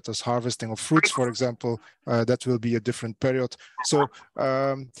period as harvesting of fruits, for example. That will be a different period. So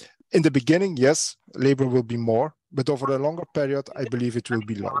in the beginning, yes, labor will be more, but over a longer period, I believe it will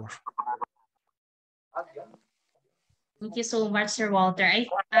be lower. Thank you so much, Sir Walter.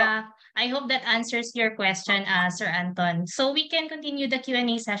 I hope that answers your question, Sir Anton. So we can continue the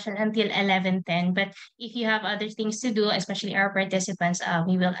Q&A session until 11:10. But if you have other things to do, especially our participants,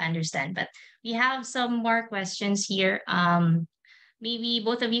 we will understand. But we have some more questions here. Maybe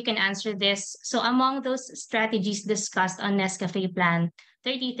both of you can answer this. So among those strategies discussed on Nescafe Plan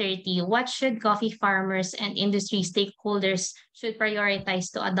 3030, what should coffee farmers and industry stakeholders should prioritize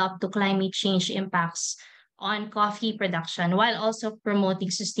to adapt to climate change impacts on coffee production while also promoting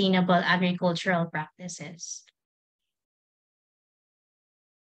sustainable agricultural practices?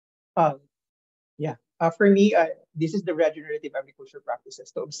 For me, this is the regenerative agriculture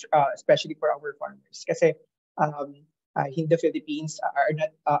practices, especially for our farmers. Kasi in the Philippines,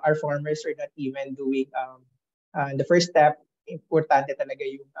 our farmers are not even doing the first step. Importante talaga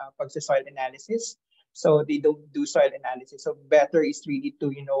yung pagsa-soil analysis. So they don't do soil analysis. So better is really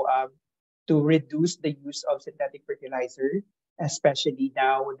to to reduce the use of synthetic fertilizer, especially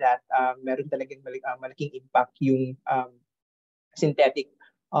now that meron talagang malaking impact yung synthetic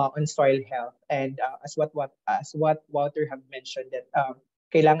on soil health. And as what Walter have mentioned, that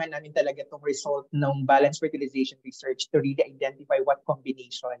kailangan namin talaga itong result ng balanced fertilization research to really identify what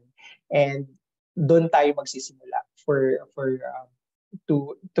combination, and doon tayo magsisimula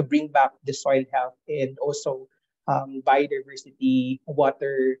to bring back the soil health and also biodiversity,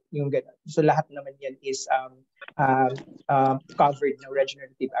 water, yung ganun. So lahat naman yan is covered ng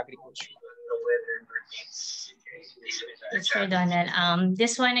regenerative agriculture. Yes, Sir Donald.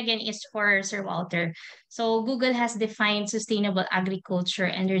 This one again is for Sir Walter. So Google has defined sustainable agriculture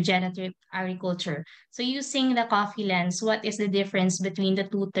and regenerative agriculture. So using the coffee lens, what is the difference between the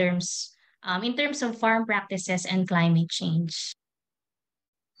two terms in terms of farm practices and climate change?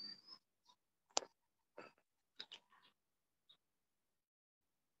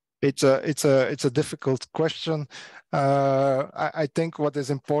 It's a difficult question. I think what is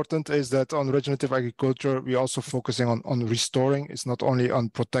important is that on regenerative agriculture, we're also focusing on restoring. It's not only on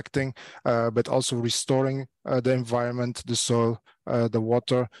protecting, but also restoring the environment, the soil, the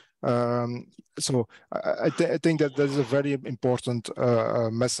water. So I think that is a very important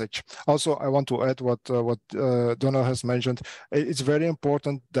message. Also, I want to add what Donald has mentioned. It's very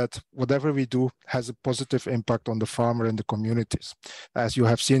important that whatever we do has a positive impact on the farmer and the communities. As you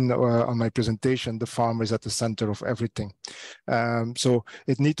have seen on my presentation, the farmer is at the center of everything. So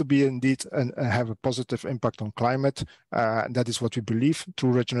it needs to be indeed and have a positive impact on climate. And that is what we believe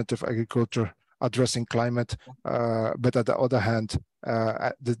through regenerative agriculture, addressing climate, but at the other hand,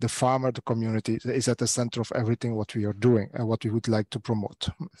 the farmer, the community is at the center of everything what we are doing and what we would like to promote.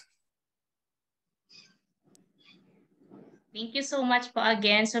 Thank you so much po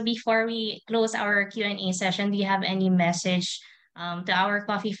again. So before we close our Q&A session, do you have any message to our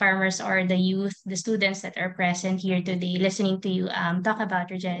coffee farmers or the youth, the students that are present here today listening to you talk about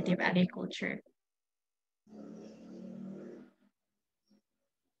regenerative agriculture?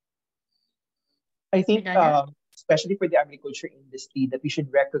 I think, especially for the agriculture industry, that we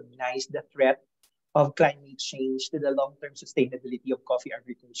should recognize the threat of climate change to the long-term sustainability of coffee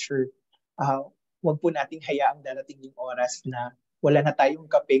agriculture. Huwag po nating hayaang darating yung oras na wala na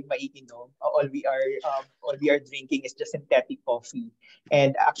tayong kapeng maiinom. All we are drinking is just synthetic coffee.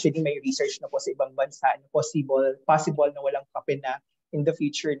 And actually, may research na po sa ibang bansa na possible na walang kape na in the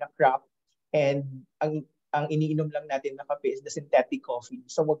future na crop. And ang iniinom lang natin na kape is the synthetic coffee.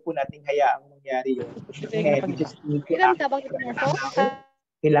 So wag po nating hayaang mangyari yun. And we just need to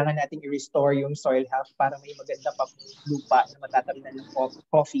kailangan nating i-restore yung soil health para may maganda pa lupa na matataminan ng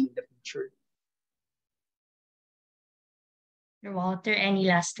coffee in the future. Walter, any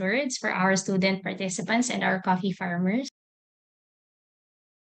last words for our student participants and our coffee farmers?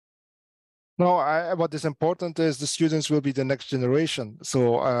 No, what is important is the students will be the next generation.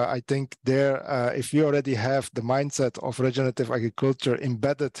 So I think if we already have the mindset of regenerative agriculture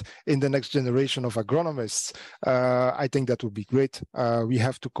embedded in the next generation of agronomists, I think that would be great. We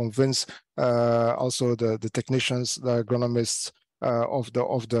have to convince also the technicians, the agronomists of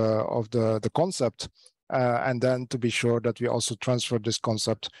the concept. And then to be sure that we also transfer this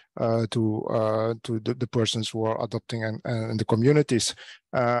concept to the persons who are adopting and the communities.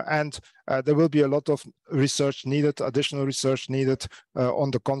 And there will be a lot of research needed, additional research needed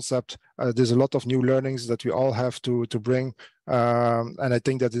on the concept. There's a lot of new learnings that we all have to bring. And I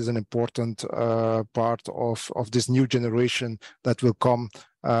think that is an important part of this new generation that will come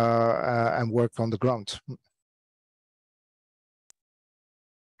and work on the ground.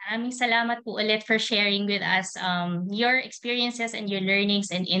 Maraming salamat po ulit for sharing with us your experiences and your learnings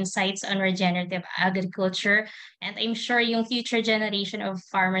and insights on regenerative agriculture. And I'm sure yung future generation of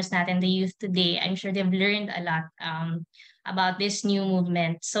farmers natin, the youth today, I'm sure they've learned a lot about this new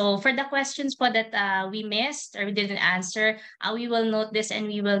movement. So for the questions po that we missed or we didn't answer, we will note this and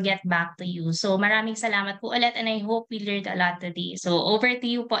we will get back to you. So maraming salamat po ulit and I hope we learned a lot today. So over to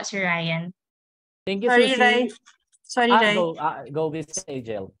you po, Sir Ryan. Thank you, Susie. Sorry, Ray. Go with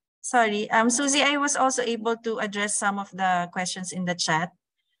Angel. Sorry, Susie, I was also able to address some of the questions in the chat.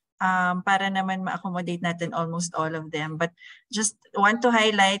 para naman ma-accommodate natin almost all of them. But just want to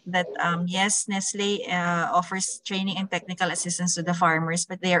highlight that yes, Nestle offers training and technical assistance to the farmers,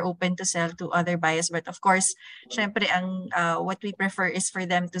 but they are open to sell to other buyers. But of course, syempre what we prefer is for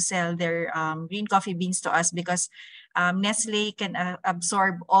them to sell their green coffee beans to us, because Nestle can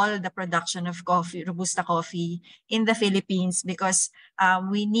absorb all the production of coffee, Robusta coffee in the Philippines, because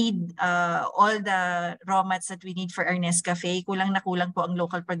we need all the raw mats that we need for our Nescafe. Kulang na kulang po ang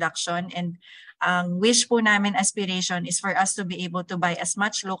local production, and ang wish po namin, aspiration, is for us to be able to buy as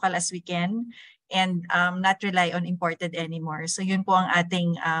much local as we can and not rely on imported anymore. So yun po ang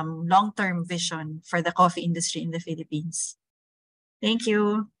ating long-term vision for the coffee industry in the Philippines. Thank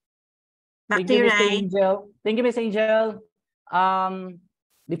you. Back to you, Rai. Thank you, Ms. Angel.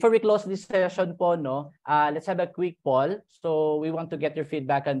 Before we close this session po, let's have a quick poll. So we want to get your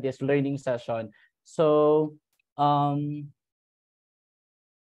feedback on this learning session. So,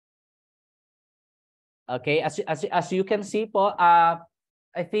 okay, as you can see po,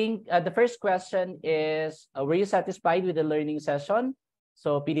 I think the first question is, were you satisfied with the learning session?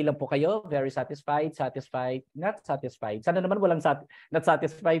 So pili lang po kayo, very satisfied, satisfied, not satisfied. Sana naman walang not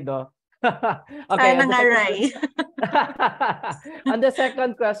satisfied, no? Okay. On the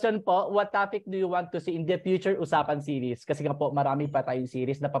second question po, what topic do you want to see in the future Usapan series? Kasi nga po marami pa tayong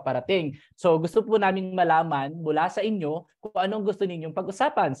series na paparating. So gusto po naming malaman mula sa inyo kung anong gusto ninyong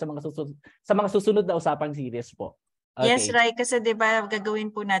pag-usapan sa mga susunod na Usapang series po. Okay. Yes, Rai, kasi 'di ba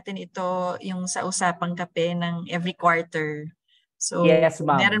gagawin po natin ito yung sa Usapang Kape ng every quarter. So yes,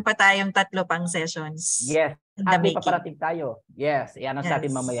 meron pa tayong 3 pang sessions. Yes. At may paparating tayo. Yes, iyan ang sa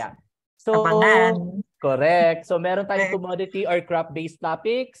atin mamaya. So, correct. So, meron tayong commodity or crop-based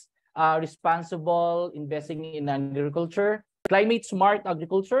topics, responsible investing in agriculture, climate smart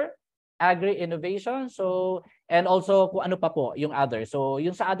agriculture, agri-innovation, so, and also kung ano pa po, yung others. So,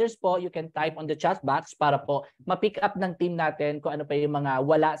 yung sa others po, you can type on the chat box para po ma-pick up ng team natin kung ano pa yung mga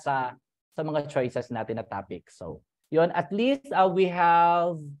wala sa mga choices natin na topics. So, yun, at least we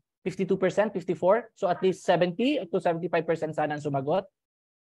have 52%, 54%, so at least 70 to 75% sana ang sumagot.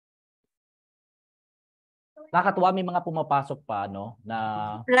 Nakakatuwa, may mga pumapasok pa, no?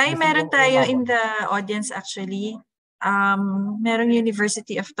 Na Rai, meron tayo in the audience actually. Merong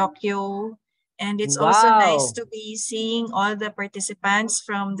University of Tokyo, and it's also nice to be seeing all the participants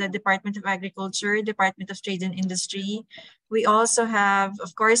from the Department of Agriculture, Department of Trade and Industry. We also have,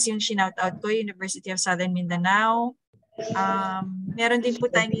 of course, yung shinout-out ko, University of Southern Mindanao. Meron din po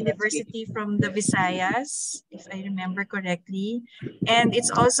tayong university from the Visayas, if I remember correctly. And it's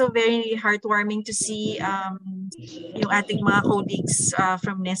also very heartwarming to see yung ating mga colleagues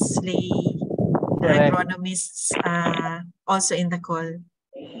from Nestle, agronomists, also in the call.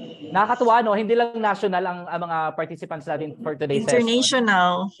 Nakakatuwa, no? Hindi lang national ang mga participants natin for today's session.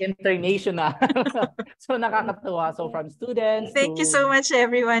 International. So nakakatuwa. So from students Thank you so much,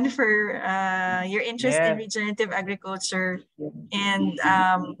 everyone, for your interest in regenerative agriculture. And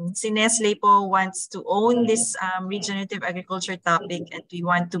si Nestle po wants to own this regenerative agriculture topic, and we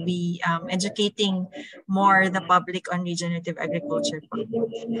want to be educating more the public on regenerative agriculture po.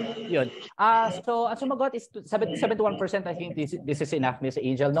 Yun. So ang sumagot is 71%. I think this is enough, Ms.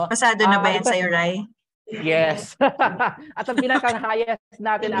 Angel, no? Pasado na ba yan sa'yo, Rai? Yes. At ang pinaka-highest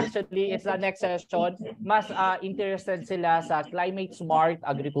natin actually is the next session. Mas interested sila sa climate smart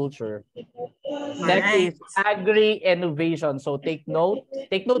agriculture. Next is agri-innovation. So take note.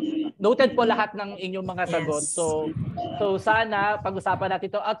 Noted po lahat ng inyong mga sagot. So sana pag-usapan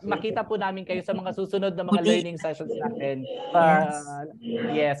natin ito at makita po namin kayo sa mga susunod na mga learning sessions natin.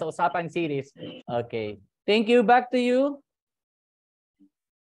 So Usapang series. Okay. Thank you. Back to you.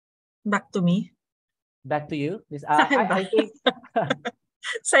 Back to me? Back to you. I think...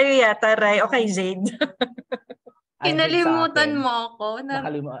 Sa'yo yata, Rai. Okay, Jade. Kinalimutan mo ako.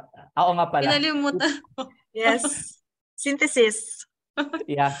 Oo nga pala. Kinalimutan mo. Yes. Synthesis.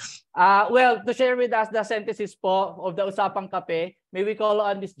 Yeah. Well, to share with us the synthesis po of the Usapang Kape, may we call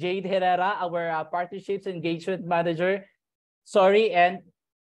on Ms. Jade Herrera, our Partnerships Engagement Manager. Sorry, and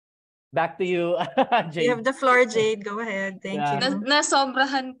back to you, Jade. You have the floor, Jade. Go ahead. Thank you.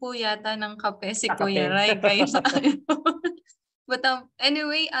 Nasobrahan po yata ng kape si Kuya Rai. Kayo sa But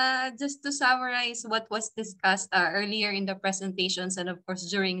anyway, just to summarize what was discussed earlier in the presentations and of course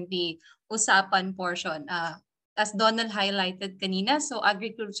during the Usapan portion. as Donald highlighted kanina, so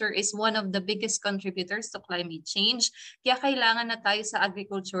agriculture is one of the biggest contributors to climate change. Kaya kailangan na tayo sa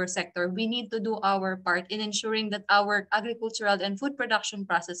agriculture sector. We need to do our part in ensuring that our agricultural and food production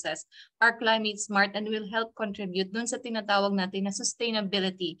processes are climate smart and will help contribute dun sa tinatawag natin na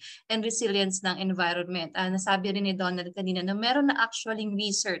sustainability and resilience ng environment. Nasabi rin ni Donald kanina na meron na actually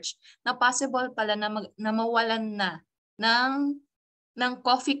research na possible pala na mawalan na ng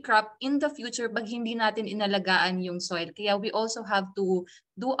coffee crop in the future pag hindi natin inalagaan yung soil. Kaya we also have to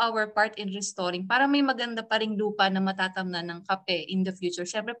do our part in restoring para may maganda pa ring lupa na matatamnan ng kape in the future.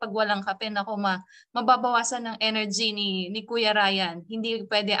 Siyempre pag walang kape, mababawasan ng energy ni Kuya Ryan. Hindi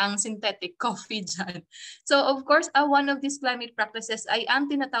pwede ang synthetic coffee dyan. So of course, one of these climate practices ay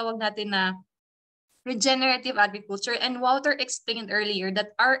ang tinatawag natin na regenerative agriculture, and Walter explained earlier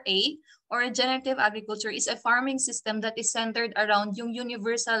that RA or regenerative agriculture is a farming system that is centered around yung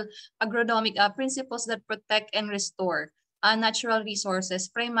universal agronomic principles that protect and restore natural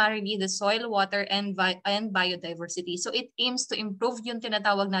resources, primarily the soil, water, and biodiversity. So it aims to improve yung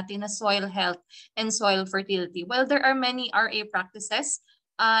tinatawag natin na soil health and soil fertility. While there are many RA practices,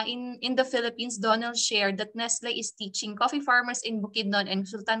 in the Philippines, Donald shared that Nestle is teaching coffee farmers in Bukidnon and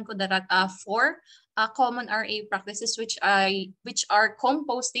Sultan Kudarat 4 common RA practices which are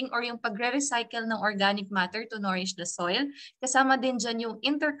composting or yung pagre-recycle ng organic matter to nourish the soil. Kasama din dyan yung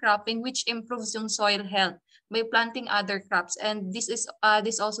intercropping which improves yung soil health by planting other crops, and this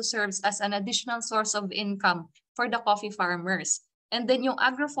also serves as an additional source of income for the coffee farmers. And then yung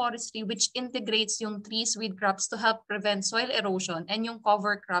agroforestry which integrates yung trees with crops to help prevent soil erosion, and yung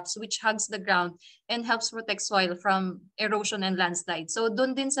cover crops which hugs the ground and helps protect soil from erosion and landslide. So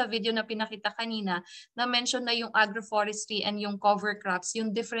doon din sa video na pinakita kanina, na-mention na yung agroforestry and yung cover crops,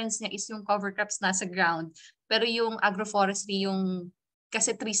 yung difference niya is yung cover crops nasa ground, pero yung agroforestry yung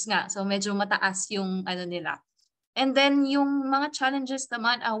kasi trees nga, so medyo mataas yung ano nila. And then yung mga challenges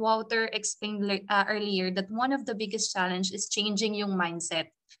naman, Walter explained earlier that one of the biggest challenge is changing yung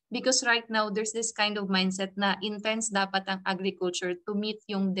mindset. Because right now, there's this kind of mindset na intense dapat ang agriculture to meet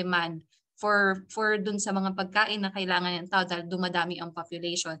yung demand for dun sa mga pagkain na kailangan ng tao dahil dumadami ang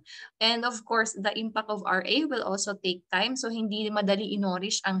population. And of course, the impact of RA will also take time. So hindi madali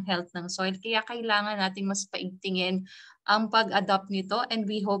inorish ang health ng soil. Kaya kailangan nating mas paigtingin ang pag-adopt nito. And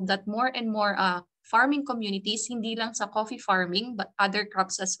we hope that more and more farming communities, hindi lang sa coffee farming, but other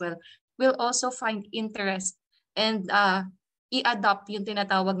crops as well, will also find interest and i-adopt yung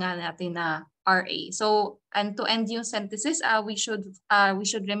tinatawag nga natin na RA. So, and to end yung synthesis, we should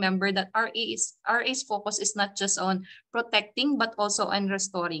remember that RA's focus is not just on protecting, but also on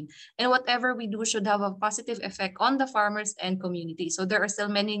restoring. And whatever we do should have a positive effect on the farmers and community. So there are still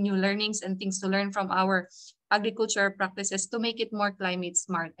many new learnings and things to learn from our agriculture practices to make it more climate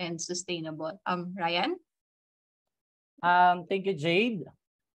smart and sustainable. Ryan? Thank you, Jade.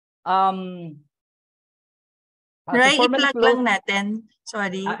 Right, i-plug lang natin.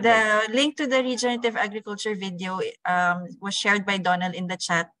 Sorry. The link to the regenerative agriculture video was shared by Donald in the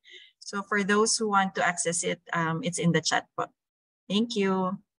chat. So for those who want to access it, it's in the chat po. Thank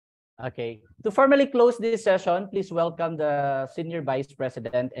you. Okay. To formally close this session, please welcome the Senior Vice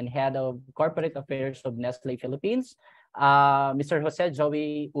President and Head of Corporate Affairs of Nestle Philippines, Mr. Jose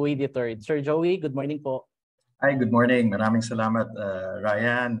Joey Uy III. Sir Joey, good morning po. Hi, good morning. Maraming salamat,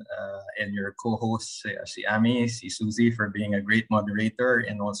 Ryan, and your co-host, si Ami, si Suzy, for being a great moderator,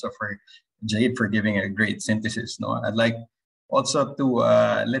 and also for Jade for giving a great synthesis. No, I'd like also to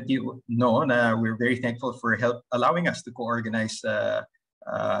let you know that we're very thankful for allowing us to co-organize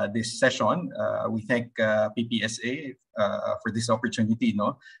this session. We thank PPSA for this opportunity.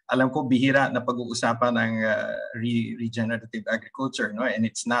 No, alam ko bihira na pag-uusapan ng regenerative agriculture, no, and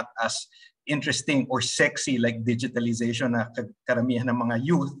it's not as interesting or sexy like digitalization na karamihan ng mga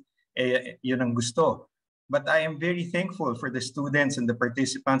youth, yun ang gusto. But I am very thankful for the students and the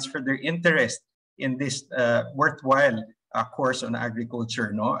participants for their interest in this worthwhile course on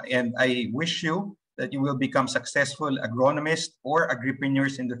agriculture. No? And I wish you that you will become successful agronomists or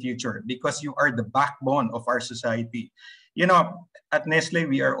agripreneurs in the future, because you are the backbone of our society. You know, at Nestle,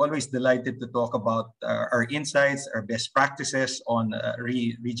 we are always delighted to talk about our insights, our best practices on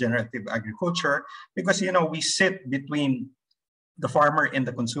regenerative agriculture, because, you know, we sit between the farmer and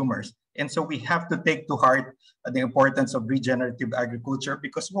the consumers. And so we have to take to heart the importance of regenerative agriculture,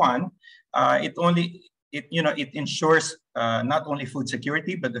 because one, it ensures not only food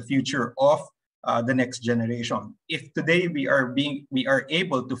security, but the future of the next generation. If today we are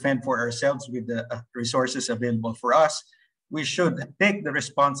able to fend for ourselves with the resources available for us, we should take the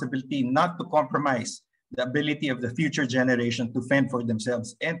responsibility not to compromise the ability of the future generation to fend for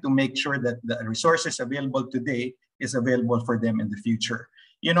themselves and to make sure that the resources available today is available for them in the future.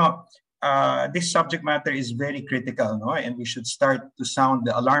 You know, this subject matter is very critical, no? And we should start to sound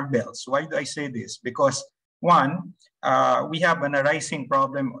the alarm bells. Why do I say this? Because one, we have an arising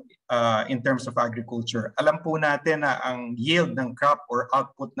problem in terms of agriculture. Alam po natin na ang yield ng crop or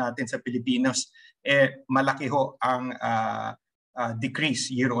output natin sa Pilipinos, malaki ho ang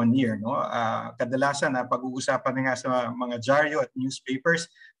decrease year on year. No? Kadalasan na pag-uusapan na nga sa mga dyaryo at newspapers,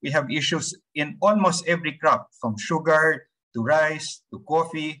 we have issues in almost every crop, from sugar to rice to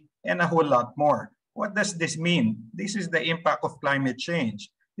coffee and a whole lot more. What does this mean? This is the impact of climate change.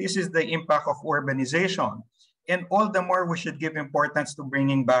 This is the impact of urbanization. And all the more we should give importance to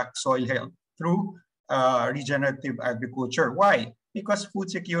bringing back soil health through regenerative agriculture. Why? Because food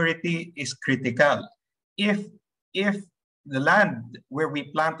security is critical. If the land where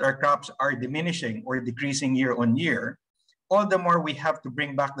we plant our crops are diminishing or decreasing year on year, all the more we have to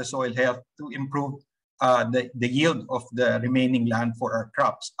bring back the soil health to improve the yield of the remaining land for our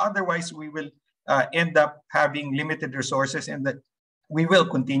crops. Otherwise, we will end up having limited resources and that we will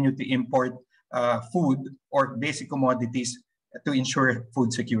continue to import food or basic commodities to ensure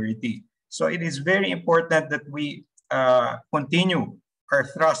food security. So it is very important that we continue our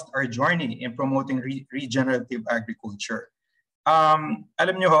thrust, our journey in promoting regenerative agriculture.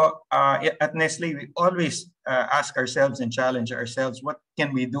 Alam nyo ho, at Nestle, we always ask ourselves and challenge ourselves, what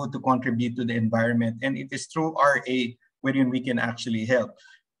can we do to contribute to the environment? And it is through RA wherein we can actually help.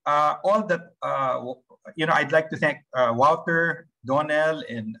 All that, you know, I'd like to thank Walter, Donnell,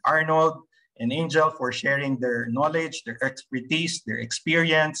 and Arnold, and Angel for sharing their knowledge, their expertise, their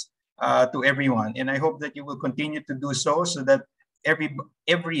experience to everyone. And I hope that you will continue to do so that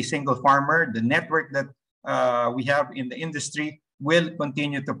every single farmer, the network that we have in the industry will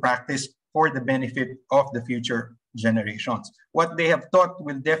continue to practice for the benefit of the future generations. What they have taught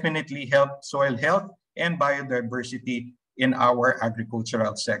will definitely help soil health and biodiversity in our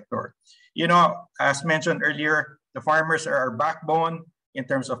agricultural sector. You know, as mentioned earlier, the farmers are our backbone in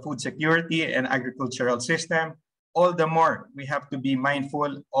terms of food security and agricultural system. All the more we have to be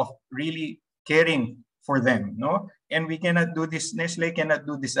mindful of really caring for them, no? And we cannot do this, Nestle cannot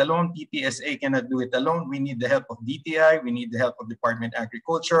do this alone, PPSA cannot do it alone. We need the help of DTI, we need the help of Department of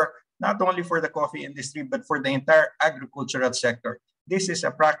Agriculture, not only for the coffee industry, but for the entire agricultural sector. This is a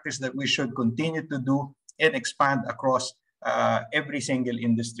practice that we should continue to do and expand across every single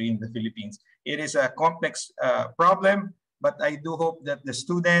industry in the Philippines. It is a complex problem, but I do hope that the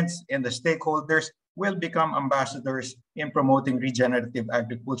students and the stakeholders will become ambassadors in promoting regenerative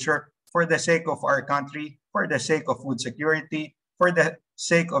agriculture for the sake of our country, for the sake of food security, for the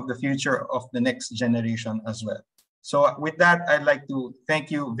sake of the future of the next generation as well. So with that, I'd like to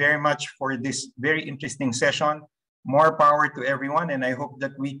thank you very much for this very interesting session. More power to everyone, and I hope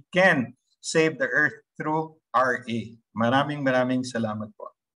that we can save the earth through RA. Maraming salamat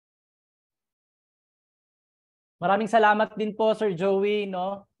po. Maraming salamat din po, Sir Joey,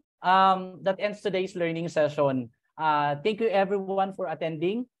 no? That ends today's learning session. Thank you everyone for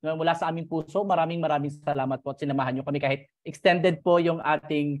attending. Mula sa aming puso, maraming salamat po at sinamahan nyo kami kahit extended po yung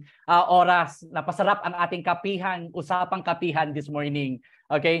ating oras. Napasarap ang ating kapihan, usapang kapihan this morning.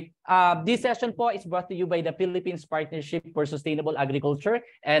 Okay? This session po is brought to you by the Philippines Partnership for Sustainable Agriculture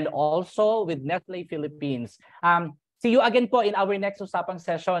and also with Nestle Philippines. See you again po in our next usapang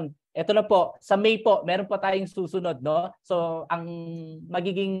session. Ito na po, sa May po, meron po tayong susunod, no? So, ang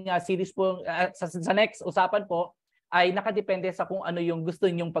magiging series po sa next usapan po ay nakadepende sa kung ano yung gusto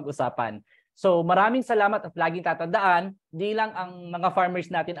ninyong pag-usapan. So, maraming salamat at laging tatandaan, di lang ang mga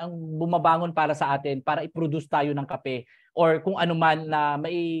farmers natin ang bumabangon para sa atin, para i-produce tayo ng kape or kung ano man na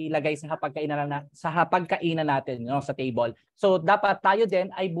mailagay sa hapagkainan natin, no, sa table. So, dapat tayo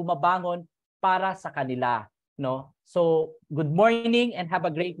din ay bumabangon para sa kanila, no? So, good morning and have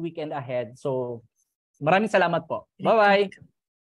a great weekend ahead. So, maraming salamat po. Bye-bye.